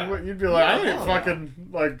 Like you'd be like, I ain't fucking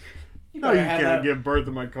like. No, you can't give birth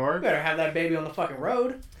in my car. You better have that baby on the fucking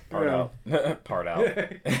road. Part out. Part out.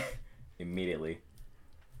 Immediately.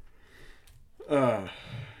 Yeah.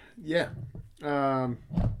 The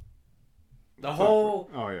whole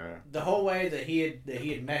the whole way that he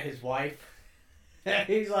had met his wife.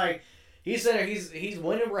 He's like, he's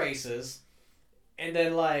winning races, and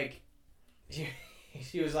then like,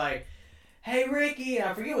 she was like, "Hey Ricky," and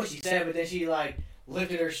I forget what she said, but then she like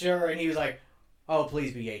lifted her shirt, and he was like, "Oh,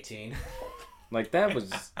 please be 18." Like that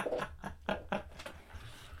was.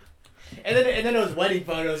 And then those wedding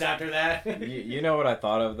photos after that. You know what I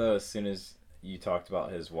thought of though, as soon as you talked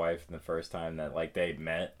about his wife and the first time that like they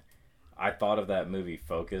met. I thought of that movie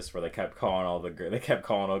Focus where they kept calling all a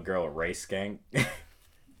girl a race skank.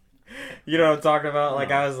 You know what I'm talking about?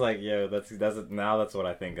 Like I was like, yo, that's what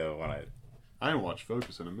I think of when I haven't watched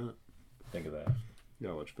Focus in a minute. Think of that. You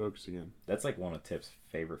gotta watch Focus again. That's like one of Tip's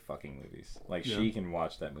favorite fucking movies. Like she can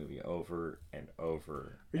watch that movie over and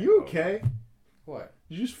over. Are you okay? What?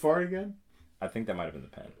 Did you just fart again? I think that might have been the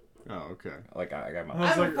pen. Oh, okay. Like I got my. I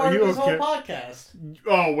haven't farted this whole podcast.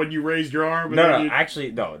 Oh, when you raised your arm?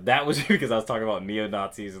 Actually, no. That was because I was talking about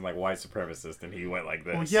neo-Nazis and like white supremacists, and he went like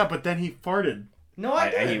this. Oh yeah, but then he farted. No,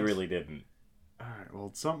 I didn't. He really didn't. All right.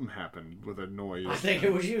 Well, something happened with a noise. I think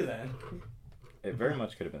it was you then. It very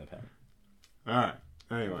much could have been the pen. All right.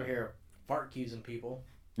 Anyway. Over here, fart accusing people.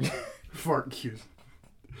 Fart accusing.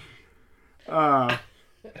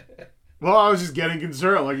 Well, I was just getting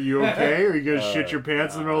concerned. Like, are you okay? Are you gonna shit your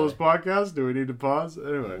pants in the middle of this podcast? Do we need to pause?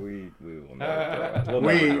 Anyway, we will never.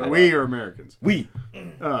 We are Americans. We.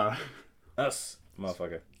 Us,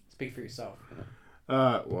 motherfucker. Speak for yourself.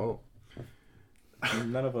 Whoa.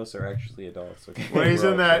 None of us are actually adults. Okay. When he's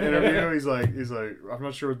in that interview, he's like, I'm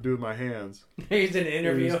not sure what to do with my hands. He's in an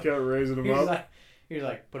interview. He just kept raising them up. He's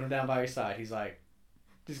like, put him down by your side. He's like,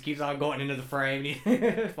 just keeps on going into the frame. And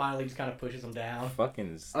he finally just kind of pushes him down.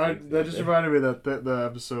 Fucking. That just reminded me of the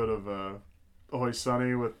episode of Always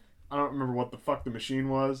Sunny with, I don't remember what the fuck the machine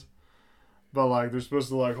was, but like they're supposed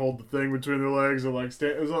to like hold the thing between their legs and like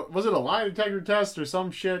was it a lie detector test or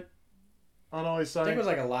some shit on Always Sunny? I think it was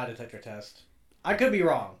like a lie detector test. I could be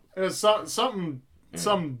wrong. It was some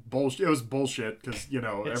bullshit. It was bullshit because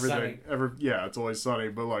everything. Sunny. It's Always Sunny,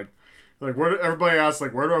 but like where everybody asks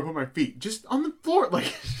like where do I put my feet? Just on the floor,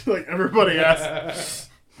 like everybody asks.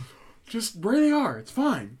 Just where they are. It's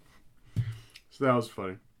fine. So that was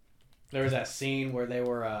funny. There was that scene where they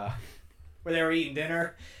were eating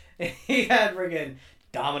dinner. And he had friggin'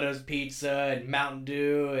 Domino's Pizza and Mountain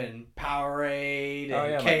Dew and Powerade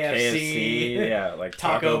and KFC. Like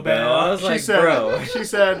Taco Bell. I was like, bro. She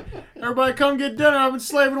said, everybody come get dinner. I've been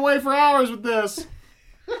slaving away for hours with this.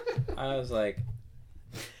 I was like...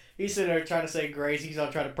 He's sitting there trying to say grace. He's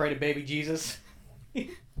all trying to pray to baby Jesus.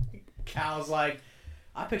 Cal's like,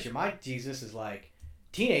 I picture my Jesus as like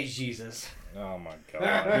teenage Jesus. Oh my god.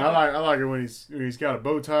 I like it when he's got a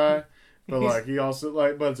bow tie. But like he also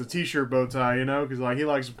but it's a t-shirt bow tie, because like he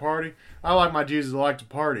likes to party. I like my Jesus to like to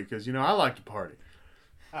party because I like to party.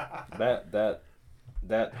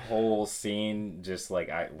 That whole scene, just like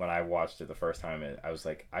when I watched it the first time, I was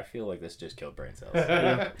like, I feel like this just killed brain cells.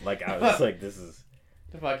 Like I was like, this is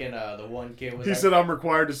the fucking the one kid was. He said I'm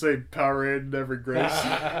required to say Powerade in every grace.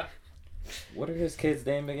 What are his kids'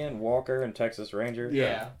 name again? Walker and Texas Ranger.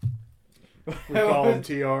 Yeah. We call him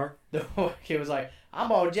TR. The one kid was like,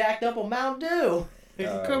 I'm all jacked up on Mountain Dew.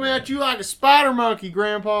 Come at you like a spider monkey,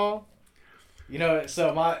 Grandpa.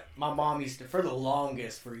 So my mom used to, for the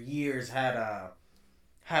longest, for years, had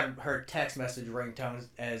her text message ringtones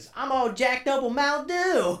as, I'm all jacked up on Mountain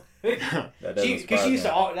Dew. Because she used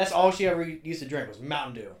to, that's all she ever used to drink was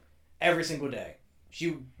Mountain Dew. Every single day.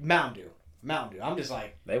 Mountain Dew. I'm just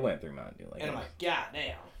like... They went through Mountain Dew like and that. I'm like, God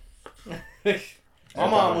damn. My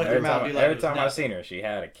mom went through Mountain Dew like every time I've seen her, she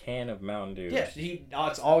had a can of Mountain Dew. Yeah,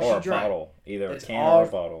 it's all she drank. Or a bottle. Either a can or a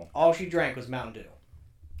bottle. All she drank was Mountain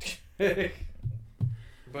Dew.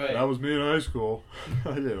 But that was me in high school.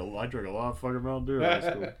 I drank a lot of fucking Mountain Dew in high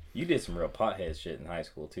school. You did some real pothead shit in high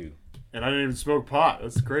school, too. And I didn't even smoke pot.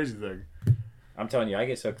 That's the crazy thing. I'm telling you, I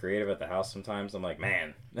get so creative at the house sometimes. I'm like,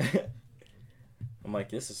 man. I'm like,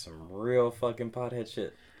 this is some real fucking pothead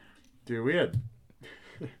shit. Dude, we had...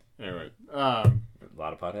 Anyway. A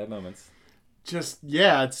lot of pothead moments.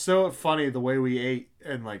 It's so funny the way we ate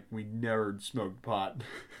and, like, we never smoked pot.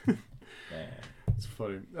 Man. It's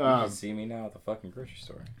funny. You can see me now at the fucking grocery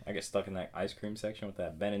store. I get stuck in that ice cream section with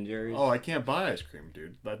that Ben and Jerry's. Oh, I can't buy ice cream,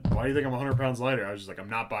 dude. Why do you think I'm 100 pounds lighter? I was just like, I'm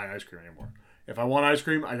not buying ice cream anymore. If I want ice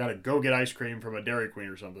cream, I gotta go get ice cream from a Dairy Queen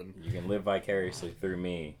or something. You can live vicariously through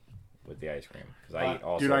me with the ice cream. Because I eat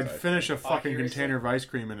all Dude, sorts I'd of ice finish a cream. fucking Vicariously? container of ice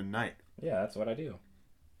cream in a night. Yeah, that's what I do.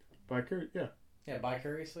 Yeah. Yeah,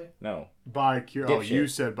 vicariously. No. Oh, you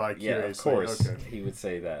said by Yeah, curiously. of course. Okay. He would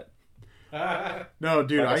say that. No,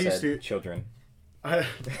 dude, Like I I used said, to. children. I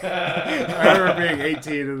remember being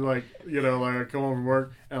 18 and like, you know, like I come home from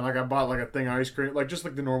work and like I bought like a thing of ice cream, like just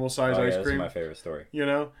like the normal size Oh, yeah, ice this cream, is my favorite story. you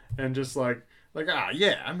know, and just like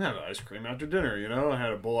yeah, I'm having ice cream after dinner, you know. I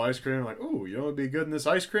had a bowl of ice cream, like, ooh, you know what'd be good in this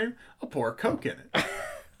ice cream? I'll pour a Coke in it, you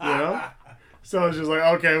know. So it's just like,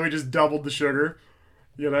 okay, we just doubled the sugar,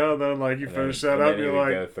 you know. And then like you And finish then- that and up, then you're he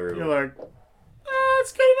would like, go through.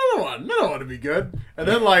 let's get another one. Another one would be good. And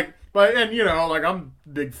then like, and you know, like I'm a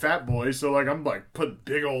big fat boy, so like I'm like putting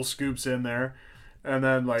big old scoops in there, and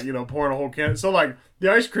then like, you know, pouring a whole can. So like the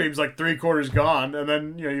ice cream's like 3/4 gone, and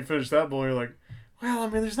then you know you finish that bowl, you're like, well, I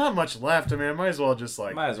mean, there's not much left. I mean, I might as well just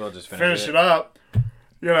like Might as well just finish it up, you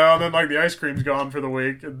know. And then like the ice cream's gone for the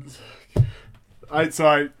week, and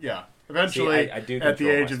yeah. Eventually, See, I do at the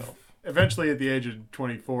control age myself. at the age of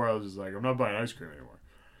 24, I was just like, I'm not buying ice cream anymore.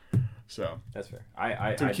 So That's fair.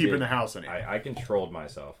 I keep in did- the house anyway. I controlled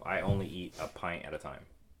myself. I only eat a pint at a time.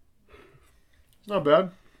 It's not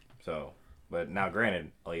bad. So, but now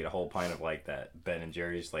granted, I'll eat a whole pint of like that Ben and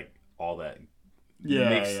Jerry's, like all that Yeah,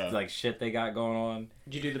 mixed yeah. like shit they got going on.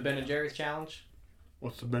 Did you do the Ben and Jerry's challenge?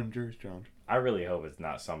 What's the Ben and Jerry's challenge? I really hope it's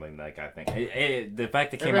not something like I think. The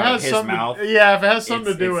fact it If came it out of has his something, mouth. if it has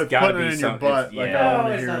something to do it's with gotta putting it be in your some- butt, it's- like yeah. I No, want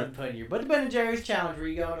to it's hear not it. putting you. But the Ben and Jerry's challenge, where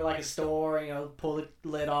you go into like a store, you know, pull the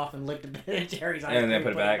lid off and lick the Ben and Jerry's ice And then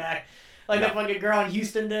cream, put it back. like No. that fucking girl in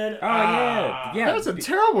Houston did. Oh yeah, yeah. That's a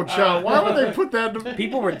terrible challenge. Why would they put that? In...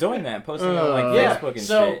 People were doing that, posting it on like Yeah, Facebook and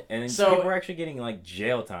so- shit, and so- people were actually getting like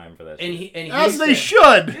jail time for that. In, shit. in As Houston, they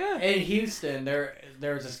should. Yeah. in Houston, there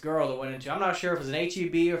was this girl that went into. I'm not sure if it was an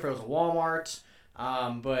HEB or if it was a Walmart,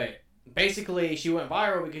 but basically she went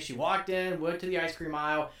viral because she walked in, went to the ice cream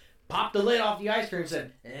aisle, popped the lid off the ice cream,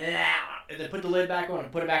 said, "Ah," and then put the lid back on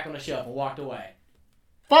and put it back on the shelf and walked away.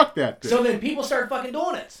 Fuck that. Bitch. So then people started fucking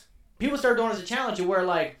doing it. People started doing it as a challenge to where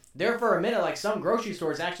like there for a minute, like some grocery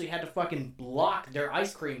stores actually had to fucking block their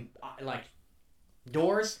ice cream like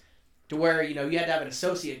doors to where you know you had to have an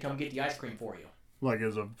associate come get the ice cream for you. Like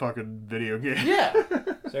it's a fucking video game. Yeah.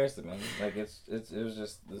 Seriously, man. Like it was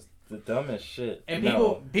just the dumbest shit. And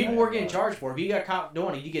No, people I- were getting charged for it. If you got caught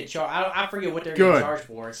doing it, you get charged. I forget what they're Good. getting charged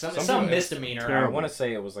for. It's some misdemeanor. I want to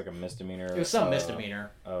say it was like a misdemeanor. It was some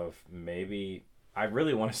misdemeanor. Of maybe. I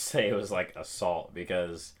really want to say it was like assault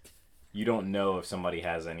because you don't know if somebody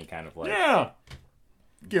has any kind of like Yeah.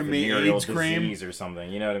 Give me venereal AIDS cream. disease or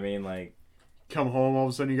something. You know what I mean? Like Come home, all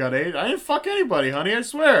of a sudden you got AIDS. I didn't fuck anybody, honey. I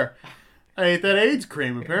swear. I ate that AIDS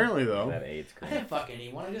cream, apparently, though. that AIDS I cream. didn't fuck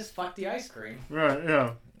anyone. I just fucked the ice cream. Right,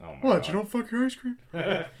 yeah. Oh my What, God. you don't fuck your ice cream?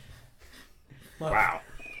 Wow.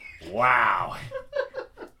 Wow.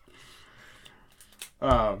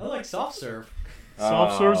 I like soft serve.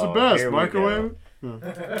 Soft serve's the Oh, best. here we Microwave.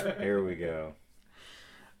 Here we go.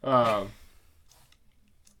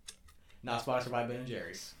 Not sponsored by Ben and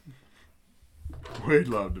Jerry's. We'd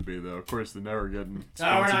love to be, though. Of course, they're never getting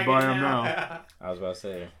No, we're sponsored not by getting them now. that. I was about to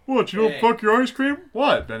say. What, you don't Hey. fuck your ice cream?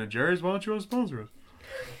 What, Ben and Jerry's? Why don't you want to sponsor us?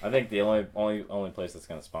 I think the only place that's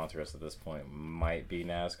gonna sponsor us at this point might be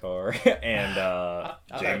NASCAR and thought-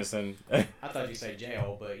 Jameson. I thought you said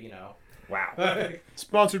jail, but you know. Wow.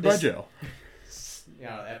 Sponsored by This- jail. You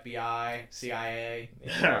know, FBI, CIA,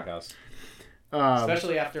 Yeah, White House.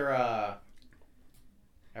 especially after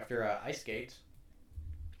Ice Gate.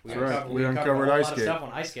 That's right. We We uncovered uncovered a whole Ice lot of Gate. stuff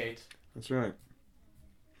on Ice Gate. That's right.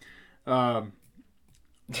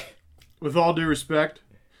 With all due respect,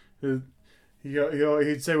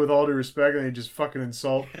 he'd say with all due respect, and he'd just fucking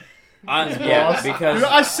insult. Yeah, boss. because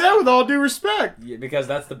I said with all due respect. Yeah, because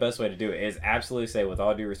that's the best way to do it. Is absolutely say with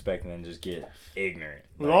all due respect and then just get ignorant.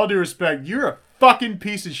 With Like, all due respect, you're a fucking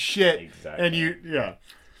piece of shit. Exactly. And yeah.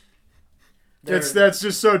 There- That's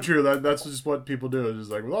just so true. That's just what people do. It's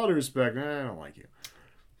just like, with all due respect, I don't like you.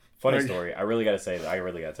 Funny Like- story. I really gotta tell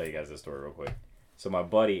you guys this story real quick. So my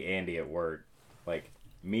buddy Andy at work, like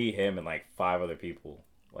me, him, and like 5 other people,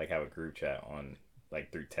 like have a group chat on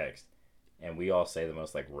like through text, and we all say the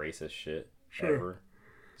most like racist shit ever.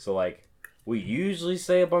 So like we usually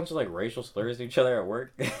say a bunch of like racial slurs to each other at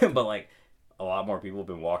work, but like a lot more people have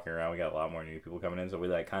been walking around. We got a lot more new people coming in, so we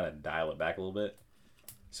like kind of dial it back a little bit.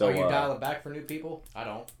 So you dial it back for new people? I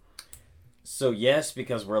don't. So yes,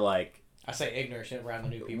 because we're like I say ignorant shit around the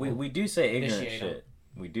new people. We do say ignorant Initiate shit.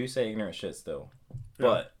 We do say ignorant shit still, Yeah.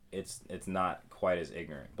 but it's not quite as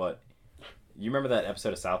ignorant. But you remember that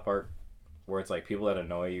episode of South Park where it's like people that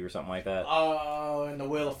annoy you or something like that? Oh, and the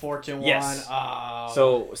Wheel of Fortune Yes. one.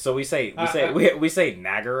 Oh. So we say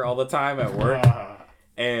nagger all the time at work,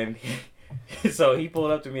 and so he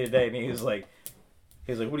pulled up to me today and he was like,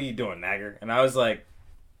 "What are you doing, nagger?" And I was like,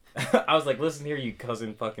 "Listen here, you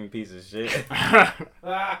cousin fucking piece of shit."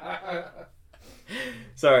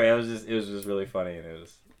 Sorry, it was just really funny, and it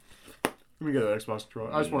was. Let me get the Xbox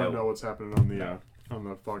controller. I just want to know what's happening on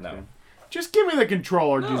the Fox No. game. Just give me the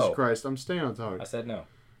controller, No. Jesus Christ! I'm staying on topic. I said no.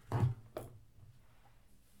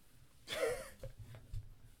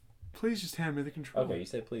 Please just hand me the controller. Okay, you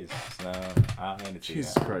said please. No, I'll hand it to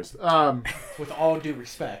Jesus you. Christ. With all due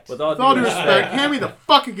respect. With all With all due respect, hand me the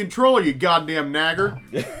fucking controller, you goddamn nagger.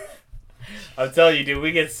 I'm telling you, dude,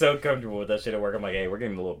 we get so comfortable with that shit at work. I'm like, hey, we're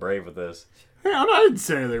getting a little brave with this. Hey, I didn't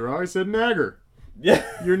say anything wrong. I said nagger. Yeah.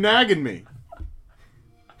 You're nagging me.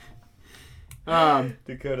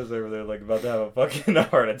 Dakota's over there like about to have a fucking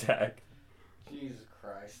heart attack. Jesus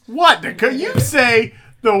Christ. What? Dakota? You say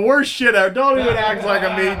the worst shit out. Don't even act like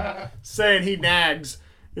I'm me saying he nags.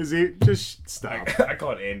 Is he? Just stop. I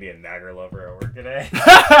called Andy a nagger lover at work today.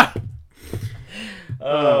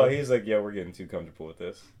 Oh, he's like, yeah, we're getting too comfortable with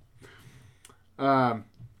this.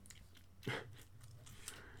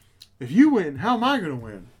 If you win, how am I going to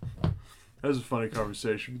win? That was a funny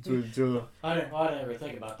conversation between the two of them. I didn't ever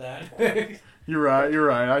think about that. You're right.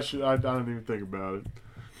 I don't even think about it.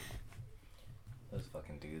 Those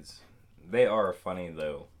fucking dudes. They are funny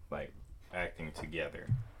though, like acting together.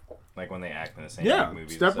 Like when they act in the same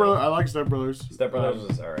movies. Step Brother. I like Step Brothers. Step Brothers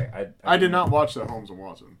was alright. I did not watch the Holmes and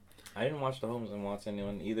Watson. I didn't watch the Holmes and Watson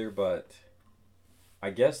one either, but I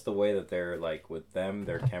guess the way that they're like with them,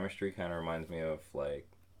 their chemistry kind of reminds me of like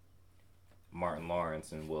Martin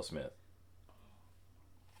Lawrence and Will Smith.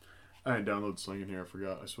 I didn't download Sling in here. I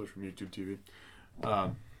forgot. I switched from YouTube TV.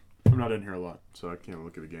 I'm not in here a lot, so I can't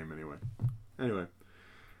look at the game anyway. Anyway.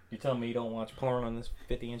 You telling me you don't watch porn on this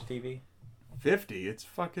 50-inch TV? 50? It's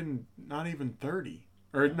fucking not even 30.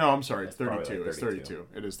 Or no, I'm sorry. It's That's probably 32. like It's 32.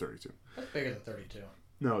 It is 32. That's bigger than 32.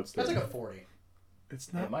 No, it's 30. That's like a 40.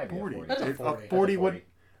 It's not It might be a 40. 40. That's a 40. A 40 That's a would... 40.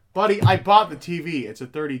 Buddy, I bought the TV. It's a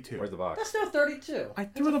 32. Where's the box? That's no 32. I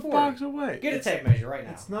That's threw a the 40. box away. Get a tape measure right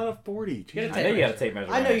now. It's not a 40. Get a Jesus. I know you got a tape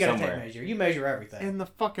measure. I know you got a somewhere. tape measure. You measure everything. In the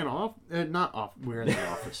fucking off... not off... We're in the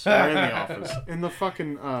office. We're in the office. In the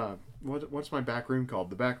fucking... what's my back room called?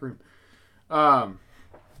 The back room.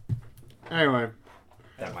 Anyway.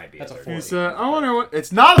 That might be That's a 30. 40. It's, I wonder what...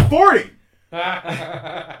 It's not a 40!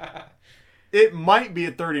 It might be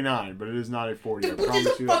a 39, but it is not a 40. I Which promise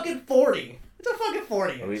is a you that. fucking 40. It's a fucking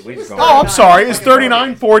 40. We just It's going- Oh, I'm 39. sorry. Is Fucking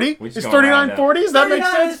 39 40? We just Is going 39 round 40? Does that make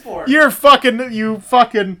 39 sense? is 40. You're fucking... You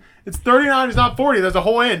fucking... It's 39 is not 40. There's a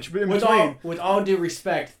whole inch in between. With all due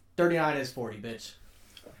respect, 39 is 40, bitch.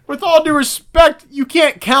 With all due respect, you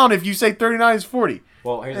can't count if you say 39 is 40.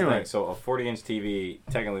 Well, here's Anyway. the thing. So a 40-inch TV,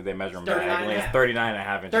 technically they measure them 39 diagonally. and a It's half. 39 and a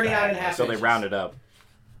half inches. 39 and a diagonally, half So they inches. round it up.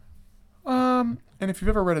 And if you've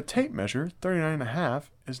ever read a tape measure, 39 and a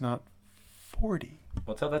half is not 40.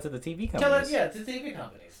 Well, tell that to the TV companies. Tell us, yeah, it's the TV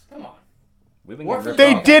companies. Come on. We've been Work getting for ripped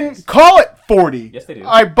They the off. didn't call it 40. Yes, they do.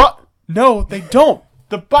 I bought... No, they don't.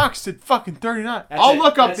 The box said fucking 39. That's I'll it.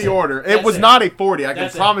 look up That's the it. order. It That's was it. not a 40. I can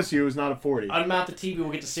That's it. promise you it was not a 40. Unmount the TV, we'll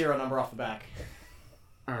get the serial number off the back.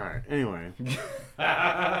 Alright, anyway.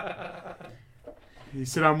 He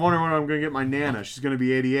said, I'm wondering when I'm going to get my Nana. She's going to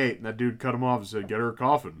be 88. And that dude cut him off and said, get her a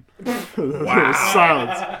coffin. Wow.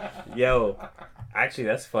 Silence. Yo, actually,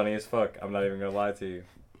 that's funny as fuck. I'm not even gonna lie to you.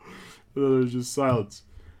 There's just silence.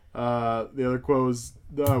 The other quote was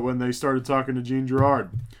when they started talking to Jean Girard.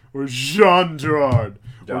 Or Jean Girard.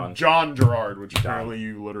 Or John Girard, which apparently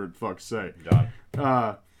you literate fucks say.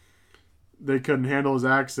 John. They couldn't handle his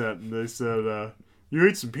accent. And they said, you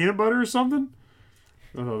ate some peanut butter or something?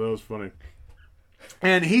 I thought that was funny.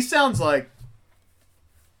 And he sounds like...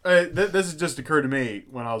 this has just occurred to me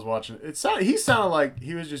when I was watching it. He sounded like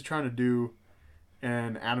he was just trying to do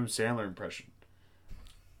an Adam Sandler impression.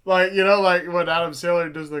 Like, you know, like when Adam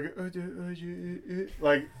Sandler does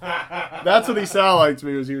like that's what he sounded like to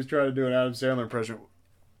me, was he was trying to do an Adam Sandler impression.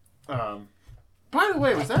 By the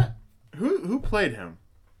way, was that who played him?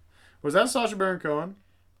 Was that Sacha Baron Cohen?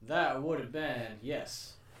 That would have been,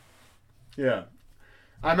 yes. Yeah.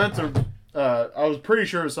 I meant to I was pretty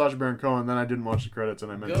sure it was Sacha Baron Cohen, then I didn't watch the credits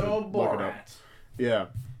and I meant Good to old look it up. Borat. Yeah.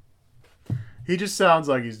 He just sounds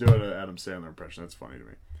like he's doing an Adam Sandler impression. That's funny to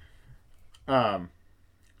me.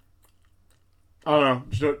 I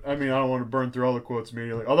don't know. I mean, I don't want to burn through all the quotes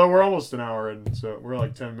immediately. Although we're almost an hour in, so we're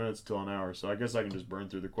like 10 minutes till an hour. So I guess I can just burn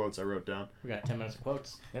through the quotes I wrote down. We got 10 minutes of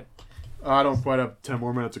quotes. Yep. I don't quite have 10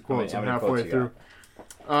 more minutes of quotes. How I'm many halfway quotes you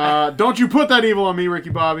through. Don't you put that evil on me, Ricky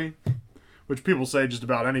Bobby. Which people say just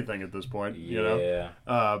about anything at this point, you know?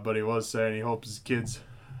 Yeah. But he was saying he hopes his kids,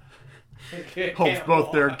 hopes Can't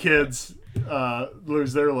both their walk. kids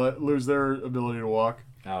lose their ability to walk,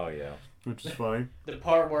 Oh, yeah. which is funny. The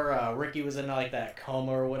part where Ricky was in like that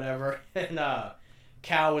coma or whatever, and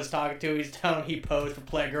Cal was talking to him. He's telling him he posed for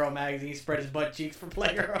Playgirl magazine. He spread his butt cheeks for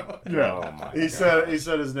Playgirl. Yeah, Oh my he said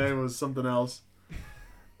his name was something else.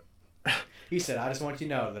 He said, "I just want you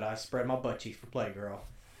to know that I spread my butt cheeks for Playgirl."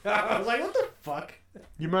 I was like, "What the fuck?"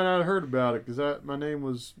 You might not have heard about it because my name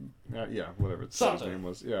was yeah, whatever his Something. name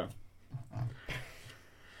was, yeah.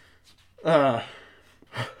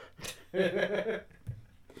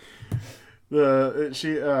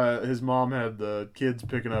 His mom had the kids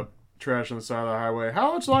picking up trash on the side of the highway.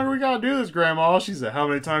 How much longer we gotta do this, Grandma? She said, how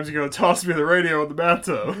many times you gonna toss me the radio in the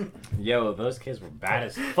bathtub? Yo, those kids were bad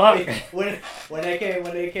as fuck. when they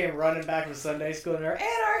came running back from Sunday school, and they're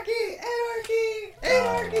anarchy.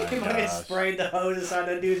 my Fucking gosh. sprayed the hose inside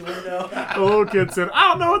that dude's window. The little kid said, I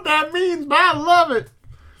don't know what that means, but I love it.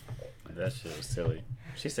 That shit was silly.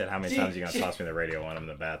 She said, how many times you gonna toss me the radio when I'm in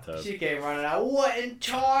the bathtub? She came running out. What in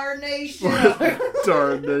tarnation?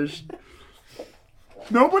 Darnation.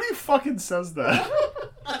 Nobody fucking says that.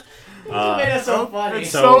 Made us so funny. It's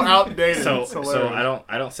so outdated. So, It's so hilarious.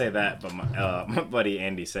 I don't say that, but my buddy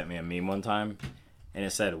Andy sent me a meme one time, and it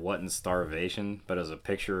said "What in starvation," but it was a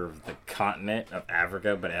picture of the continent of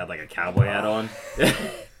Africa, but it had like a cowboy hat on.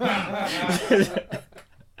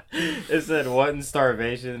 It said "What in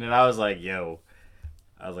starvation," and I was like, "Yo,"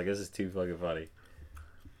 I was like, "This is too fucking funny."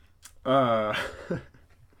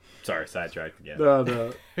 Sorry, sidetracked again.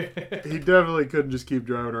 No. He definitely couldn't just keep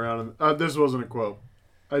driving around. This wasn't a quote.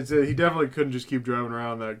 I'd say he definitely couldn't just keep driving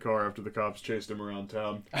around in that car after the cops chased him around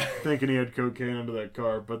town, thinking he had cocaine under that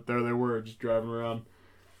car. But there they were, just driving around.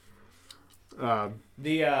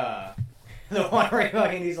 The one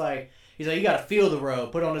where he's like, you gotta feel the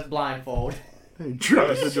road. Put on this blindfold. He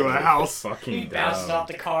drives into a house. He Fucking bounces dumb. off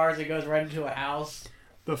the cars and goes right into a house.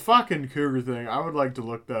 The fucking cougar thing. I would like to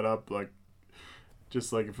look that up, like,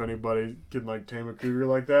 just like if anybody can like tame a cougar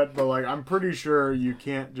like that. But like, I'm pretty sure you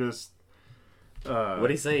can't just. What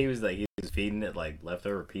did he say? He was feeding it like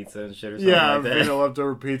leftover pizza and shit or something Yeah, like that. feeding it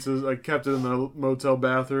leftover pizzas. I kept it in the motel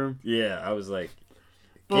bathroom. Yeah, I was like,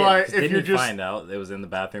 But yeah, like, 'cause if didn't you're he just find out it was in the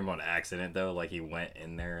bathroom on accident though? Like he went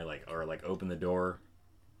in there, or opened the door.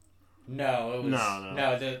 No, it was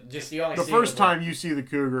No. just the only the scene first was time you see the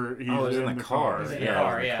cougar, he's Oh, it was in in the car. It was in the Yeah,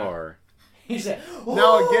 car, it was in the yeah. car. he said, Now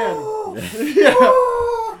 "Oh!" again,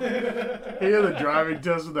 he had a driving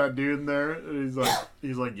test with that dude in there, and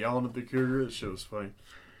he's like yelling at the cougar. That shit was funny.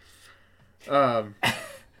 And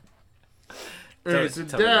he said,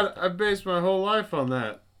 tell me Dad, about I based my whole life on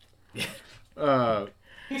that.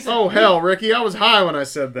 He said, Oh hell, Ricky, I was high when I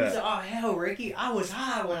said He said, that. "Oh hell, Ricky, I was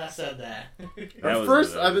high when I said that." That At was-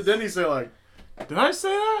 first, that was- didn't he say like, did I say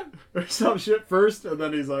that? Or some shit first, and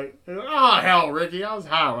then he's like, oh hell, Ricky, I was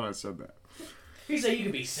high when I said that. He said, "You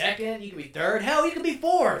could be second, you could be third, hell, you could be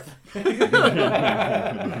fourth."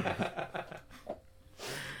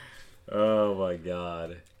 Oh my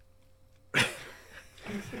god.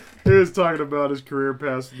 He was talking about his career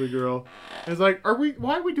path with the girl. It's like,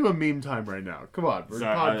 why are we doing meme time right now? Come on, we're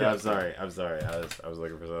I'm podcasting. sorry. I was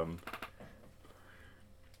looking for something.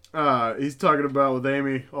 He's talking about with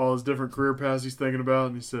Amy all his different career paths he's thinking about,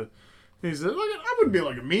 and he said, look, I wouldn't be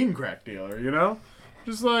like a mean crack dealer, you know,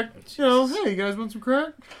 just like, you know, hey, you guys want some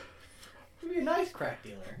crack? You'd be a nice crack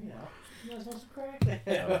dealer, you know. You guys want some crack? A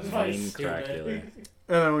That's funny, mean crack stupid. dealer.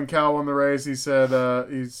 And then when Cal won the race, he said,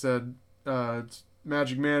 it's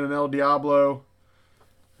Magic Man and El Diablo.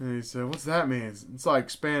 And he said, what's that mean? It's like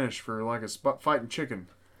Spanish for like a fighting chicken.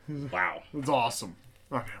 Wow. It's awesome.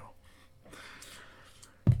 I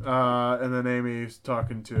know. And then Amy's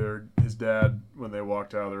talking to his dad when they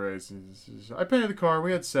walked out of the race. He says, I painted the car.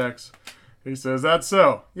 We had sex. He says, that's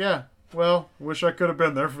so. Yeah. Well, wish I could have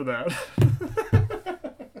been there for that.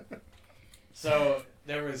 So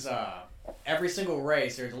there was every single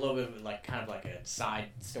race. There's a little bit of like kind of like a side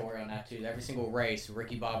story on that too. Every single race,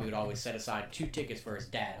 Ricky Bobby would always set aside 2 tickets for his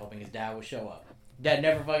dad, hoping his dad would show up. Dad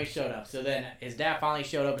never fucking showed up. So then his dad finally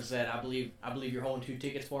showed up and said, "I believe you're holding 2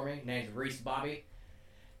 tickets for me." Name's Reese Bobby.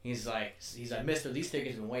 He's like, "Mister, these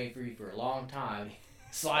tickets have been waiting for you for a long time." He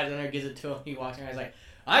slides in there, gives it to him. He walks around. He's like,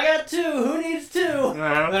 "I got 2. Who needs 2?"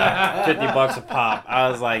 $50 a pop. I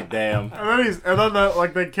was like, damn. And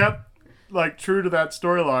then they kept like true to that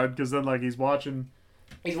storyline because then like he's watching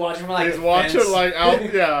He's watching from like he's a watching fence. like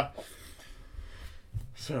out yeah.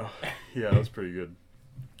 So yeah, that's pretty good.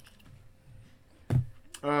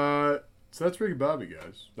 So that's Ricky Bobby,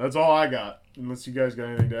 guys. That's all I got. Unless you guys got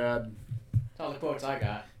anything to add. That's all the quotes I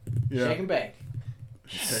got. Yeah. Shake and bake.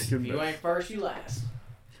 Shake If and you bake. ain't first, you last.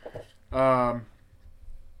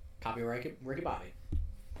 Copyright Ricky Bobby.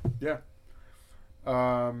 Yeah.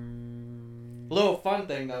 Little fun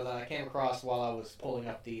thing though that I came across while I was pulling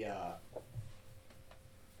up the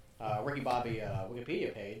Ricky Bobby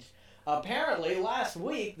Wikipedia page. Apparently, last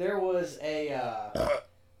week there was a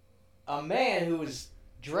man who was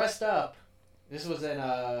dressed up. This was in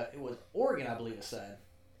it was Oregon, I believe it said.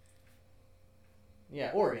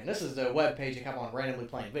 Yeah, Oregon. This is the web page that come on randomly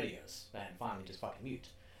playing videos. I had finally just fucking mute.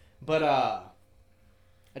 But a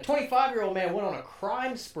 25-year-old man went on a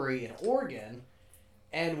crime spree in Oregon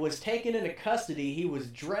and was taken into custody. He was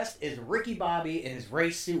dressed as Ricky Bobby in his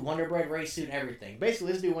race suit, Wonder Bread race suit and everything.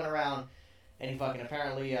 Basically, this dude went around and he fucking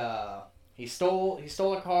apparently he stole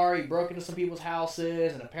a car, he broke into some people's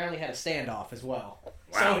houses, and apparently had a standoff as well.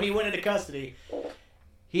 Wow. So when he went into custody,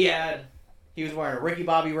 he was wearing a Ricky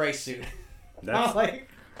Bobby race suit. I was like,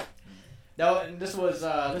 no, and this was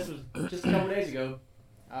just a couple days ago,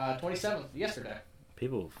 27th, yesterday.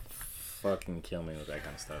 People fucking kill me with that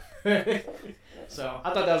kind of stuff. So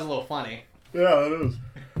I thought that was a little funny. Yeah, it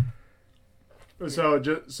is. So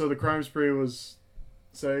the crime spree was.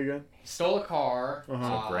 Say again. He stole a car.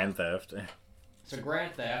 Uh-huh. Grand theft. It's a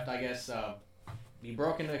grand theft, I guess. He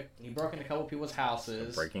broke into a couple people's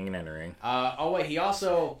houses. Breaking and entering. Oh wait, he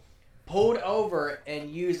also pulled over and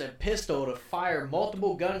used a pistol to fire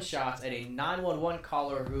multiple gunshots at a 911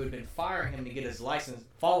 caller who had been following him to get his license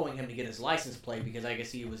plate because I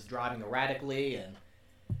guess he was driving erratically, and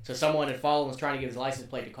so someone had followed him, was trying to get his license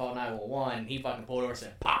plate to call 911, and he fucking pulled over and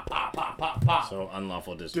said pop pop pop pop pop. So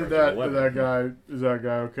unlawful discharge Is of a weapon. that guy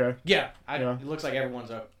okay? Yeah, Yeah. It looks like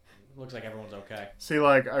everyone's okay. See,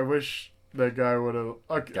 like, I wish that guy would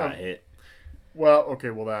have Got hit. Well, okay,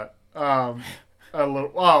 well that a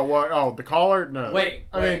little. The caller? No. Wait.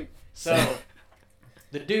 I mean, So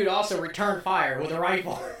the dude also returned fire with a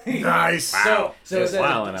rifle. nice. Wow. So It was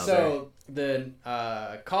wilding out the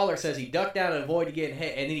caller says he ducked down and avoided getting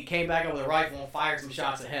hit, and then he came back up with a rifle and fired some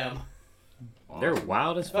shots at him. They're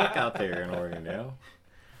wild as fuck out there in Oregon, yo.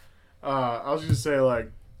 I was gonna say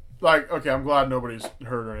like, okay, I'm glad nobody's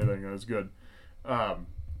hurt or anything. That's good. But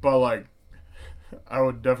like, I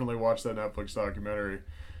would definitely watch that Netflix documentary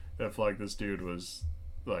if like this dude was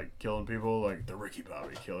like killing people, like the Ricky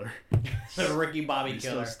Bobby killer. The Ricky Bobby He's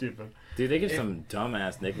killer. so stupid. Dude, they give some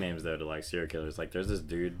dumbass nicknames though to like serial killers. Like there's this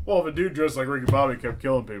dude. Well, if a dude dressed like Ricky Bobby kept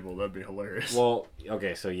killing people, that'd be hilarious. Well,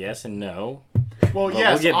 okay, so yes and no. Well, But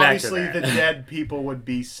yes, we'll get back to obviously that. the dead people would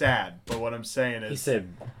be sad, but what I'm saying He is, said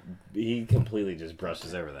he completely just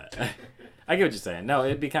brushes over that. I get what you're saying. No,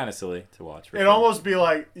 it'd be kind of silly to watch. for it'd sure. almost be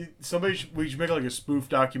like we should make like a spoof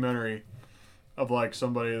documentary of like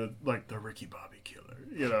somebody that, like the Ricky Bobby killer.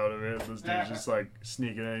 You know what I mean? This dude's just like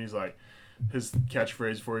sneaking in. He's like, his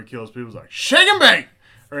catchphrase before he kills people is like, "Shake and bake,"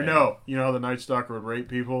 or no, you know how the Night Stalker would rape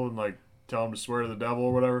people and like tell them to swear to the devil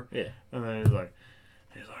or whatever. Yeah. And then he's like,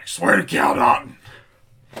 "Swear to Cal Naughton."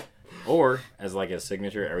 Or as like a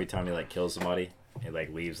signature, every time he like kills somebody, it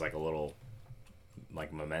like leaves like a little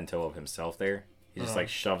like memento of himself there. He just like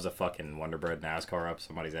shoves a fucking Wonder Bread NASCAR up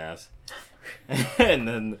somebody's ass, and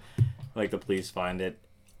then like the police find it,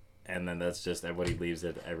 and then that's just what he leaves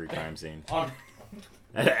at every crime scene.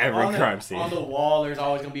 At every crime scene. On the wall, there's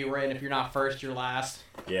always gonna be written, "If you're not first, you're last."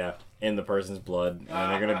 Yeah, in the person's blood, and then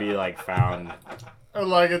they're gonna be like found. Or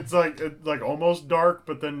like it's like almost dark,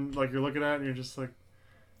 but then like you're looking at it and you're just like,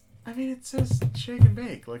 I mean, it says shake and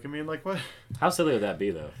bake. Like, I mean, like what? How silly would that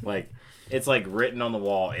be though? Like, it's like written on the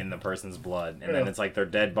wall in the person's blood, and then Yeah. it's like their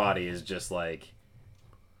dead body is just like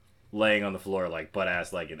laying on the floor, like butt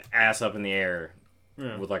ass, like an ass up in the air.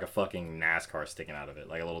 Yeah. With like a fucking NASCAR sticking out of it,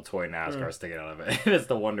 like a little toy NASCAR Yeah. sticking out of it. And it's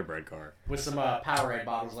the Wonder Bread car. With some Powerade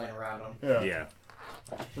bottles laying around them. Yeah. Yeah.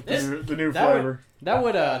 The new that flavor.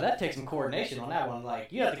 That takes some coordination on that one. Like,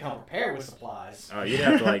 you have to come prepared with supplies. Oh, you'd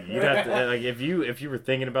have to like if you were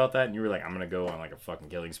thinking about that and you were like, I'm gonna go on like a fucking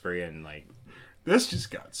killing spree and like. This just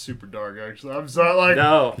got super dark. Actually, I'm sorry. Like,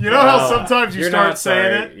 No. you know how sometimes you You're start not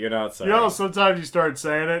saying sorry. it. You're not sorry. You know, sometimes you start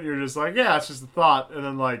saying it, and you're just like, yeah, it's just a thought, and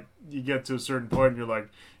then like you get to a certain point, and you're like,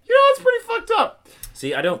 you know, it's pretty fucked up.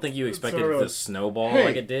 See, I don't think you expected So, it to snowball hey.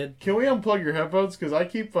 like it did. Can we unplug your headphones? Because I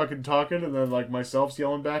keep fucking talking, and then like myself's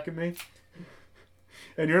yelling back at me,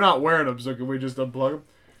 and you're not wearing them. So can we just unplug them?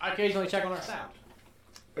 I occasionally check on our sound.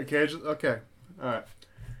 Occasionally, okay, all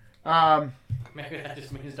right. Maybe that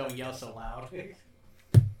just means don't yell so loud.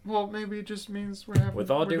 Well, maybe it just means we're having. With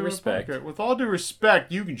all we're due doing a respect. podcast. With all due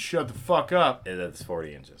respect, you can shut the fuck up. That's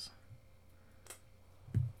 40 inches.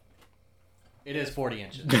 It is 40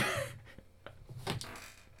 inches.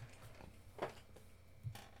 I'm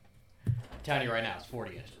telling you right now, it's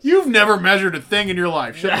 40 inches. You've never measured a thing in your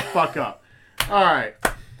life. Shut the fuck up. All right,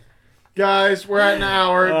 guys, we're at an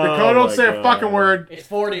hour. Dakota, don't my say a God. fucking word. It's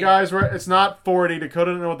 40. Guys, it's not 40.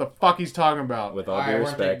 Dakota doesn't know what the fuck he's talking about. With All all right, due we're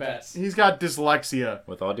gonna take respect. bets. He's got dyslexia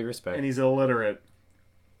With all due respect. and he's illiterate.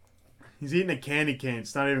 He's eating a candy cane.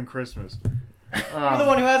 It's not even Christmas. You're the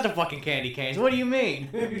one who has the fucking candy canes. What do you mean?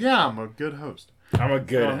 Yeah, I'm a good host. I'm a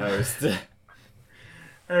good Um, host.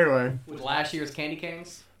 Anyway, With last year's candy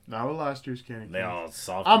canes? not with last year's candy cane. They all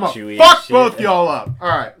soft I'm and gonna chewy fuck and shit. both y'all up. All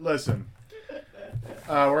right, listen.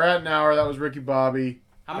 We're at an hour. That was Ricky Bobby.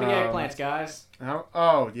 How many eggplants, guys?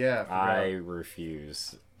 Oh yeah. I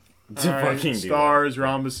refuse to All right, fucking do stars,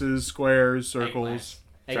 rhombuses, squares, circles,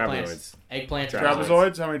 Eggplants. Trapezoids. Eggplants. Trapezoids.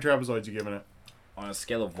 trapezoids. How many trapezoids you giving it? that. On a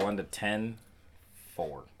scale of 1 to 10,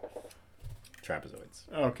 4. Trapezoids.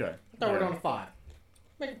 Okay. I thought we were going to 5.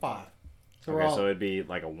 Make it 5. So we're Okay, all... so it'd be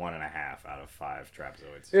like a 1.5 out of 5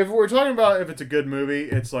 trapezoids. If we're talking about if it's a good movie,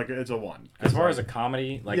 it's a 1. As far as a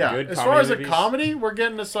comedy, like yeah, good as comedy far as movies, a comedy, we're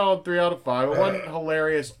getting a solid 3 out of 5. It wasn't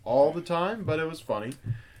hilarious all the time, but it was funny.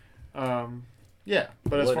 Yeah,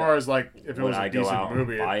 but as Would- far as like if it would was a I go decent out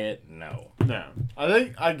movie, and buy it? No. no. I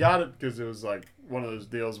think I got it because it was like one of those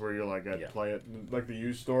deals where you're like, I'd Yeah. play it in, like the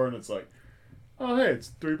used store, and it's like, oh hey, it's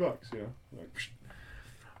 $3, you know.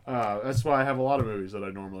 Like, that's why I have a lot of movies that I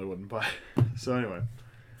normally wouldn't buy. So anyway,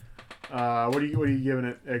 what are you giving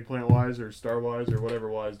it, eggplant wise or star wise or whatever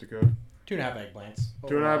wise, Dakota? 2.5 eggplants.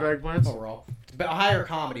 2.5 eggplants. Overall. But higher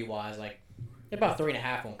comedy wise, like about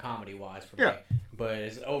 3.5 on comedy wise for Yeah. me. But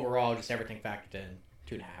it's overall just everything factored in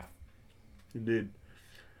 2.5. Indeed.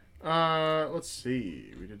 Let's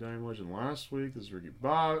see. We did Dying Legend last week. This is Ricky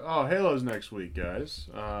Bob. Oh, Halo's next week, guys.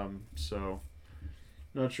 So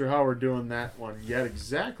not sure how we're doing that one yet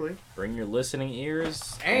exactly. Bring your listening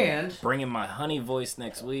ears. And Bring in my honey voice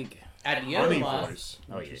next week. at the end of the Honey month, voice.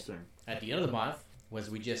 Oh, yeah. Interesting. at the end of the month, as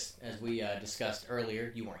we discussed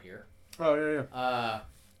earlier, you weren't here. Oh yeah.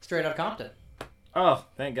 Straight Outta Compton. Oh,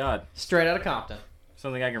 thank God. Straight Outta Compton.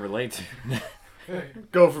 Something I can relate to.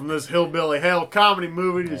 Go from this hillbilly hell comedy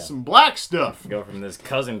movie to Yeah. some black stuff. Go from this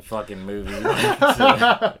cousin fucking movie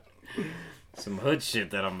to some hood shit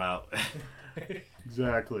that I'm out.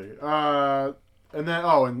 Exactly. And then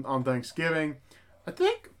and on Thanksgiving, I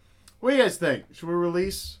think. What do you guys think? Should we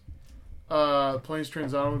release Planes,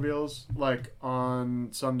 Trains, Automobiles like on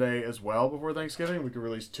Sunday as well before Thanksgiving? We could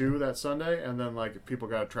release 2 that Sunday, and then like if people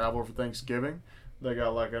got to travel for Thanksgiving, they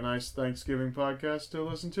got like a nice Thanksgiving podcast to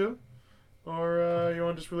listen to. Or you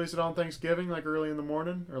want to just release it on Thanksgiving, like early in the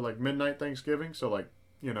morning, or like midnight Thanksgiving, so like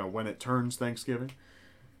when it turns Thanksgiving.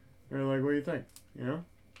 Or like, what do you think? What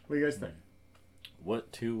do you guys think?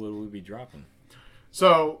 What 2 would we be dropping?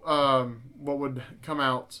 So, what would come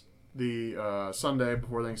out the Sunday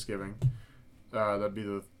before Thanksgiving? That'd be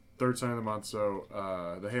the 3rd Sunday of the month, so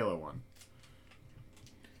the Halo one.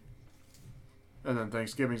 And then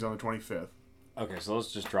Thanksgiving's on the 25th. Okay, so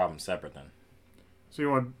let's just drop them separate then. So you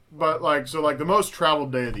want, but like the most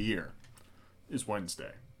traveled day of the year is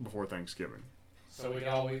Wednesday before Thanksgiving. So we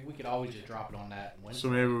could always just drop it on that Wednesday. So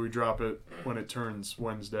maybe we drop it when it turns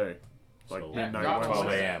Wednesday, like So, midnight drop it Wednesday.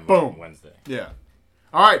 12 a.m. Boom. Wednesday. Yeah.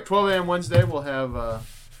 All right, 12 a.m. Wednesday, we'll have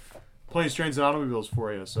Planes, Trains, and Automobiles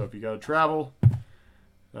for you. So if you got to travel,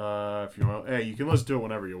 if you want, hey, you can listen to it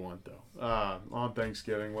whenever you want, though. On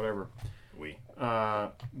Thanksgiving, whatever. We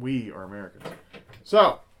We are Americans.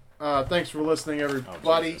 So, thanks for listening, Oh,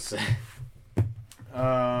 everybody. Jesus.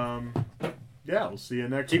 Yeah, we'll see you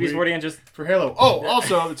next TV's week 40 inches. for Halo. Oh,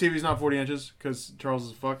 also, the TV's not 40 inches because Charles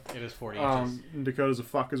is a fuck. It is 40 inches. And Dakota's a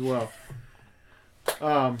fuck as well.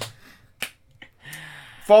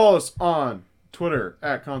 Follow us on Twitter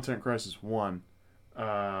at Content Crisis 1.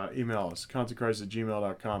 Email us,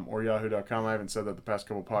 contentcrisis@gmail.com or yahoo.com. I haven't said that the past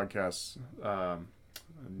couple podcasts. I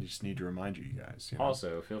just need to remind you guys.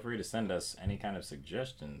 Also, feel free to send us any kind of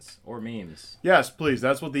suggestions or memes. Yes, please.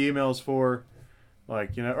 That's what the email is for.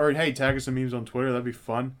 Like, or hey, tag us some memes on Twitter. That'd be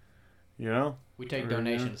fun. We take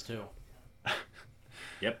donations too.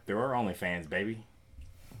 Yep, there are OnlyFans, baby.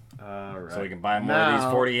 All right. So we can buy more of these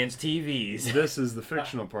 40-inch TVs. This is the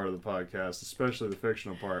fictional part of the podcast, especially the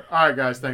fictional part. All right, guys. Thanks.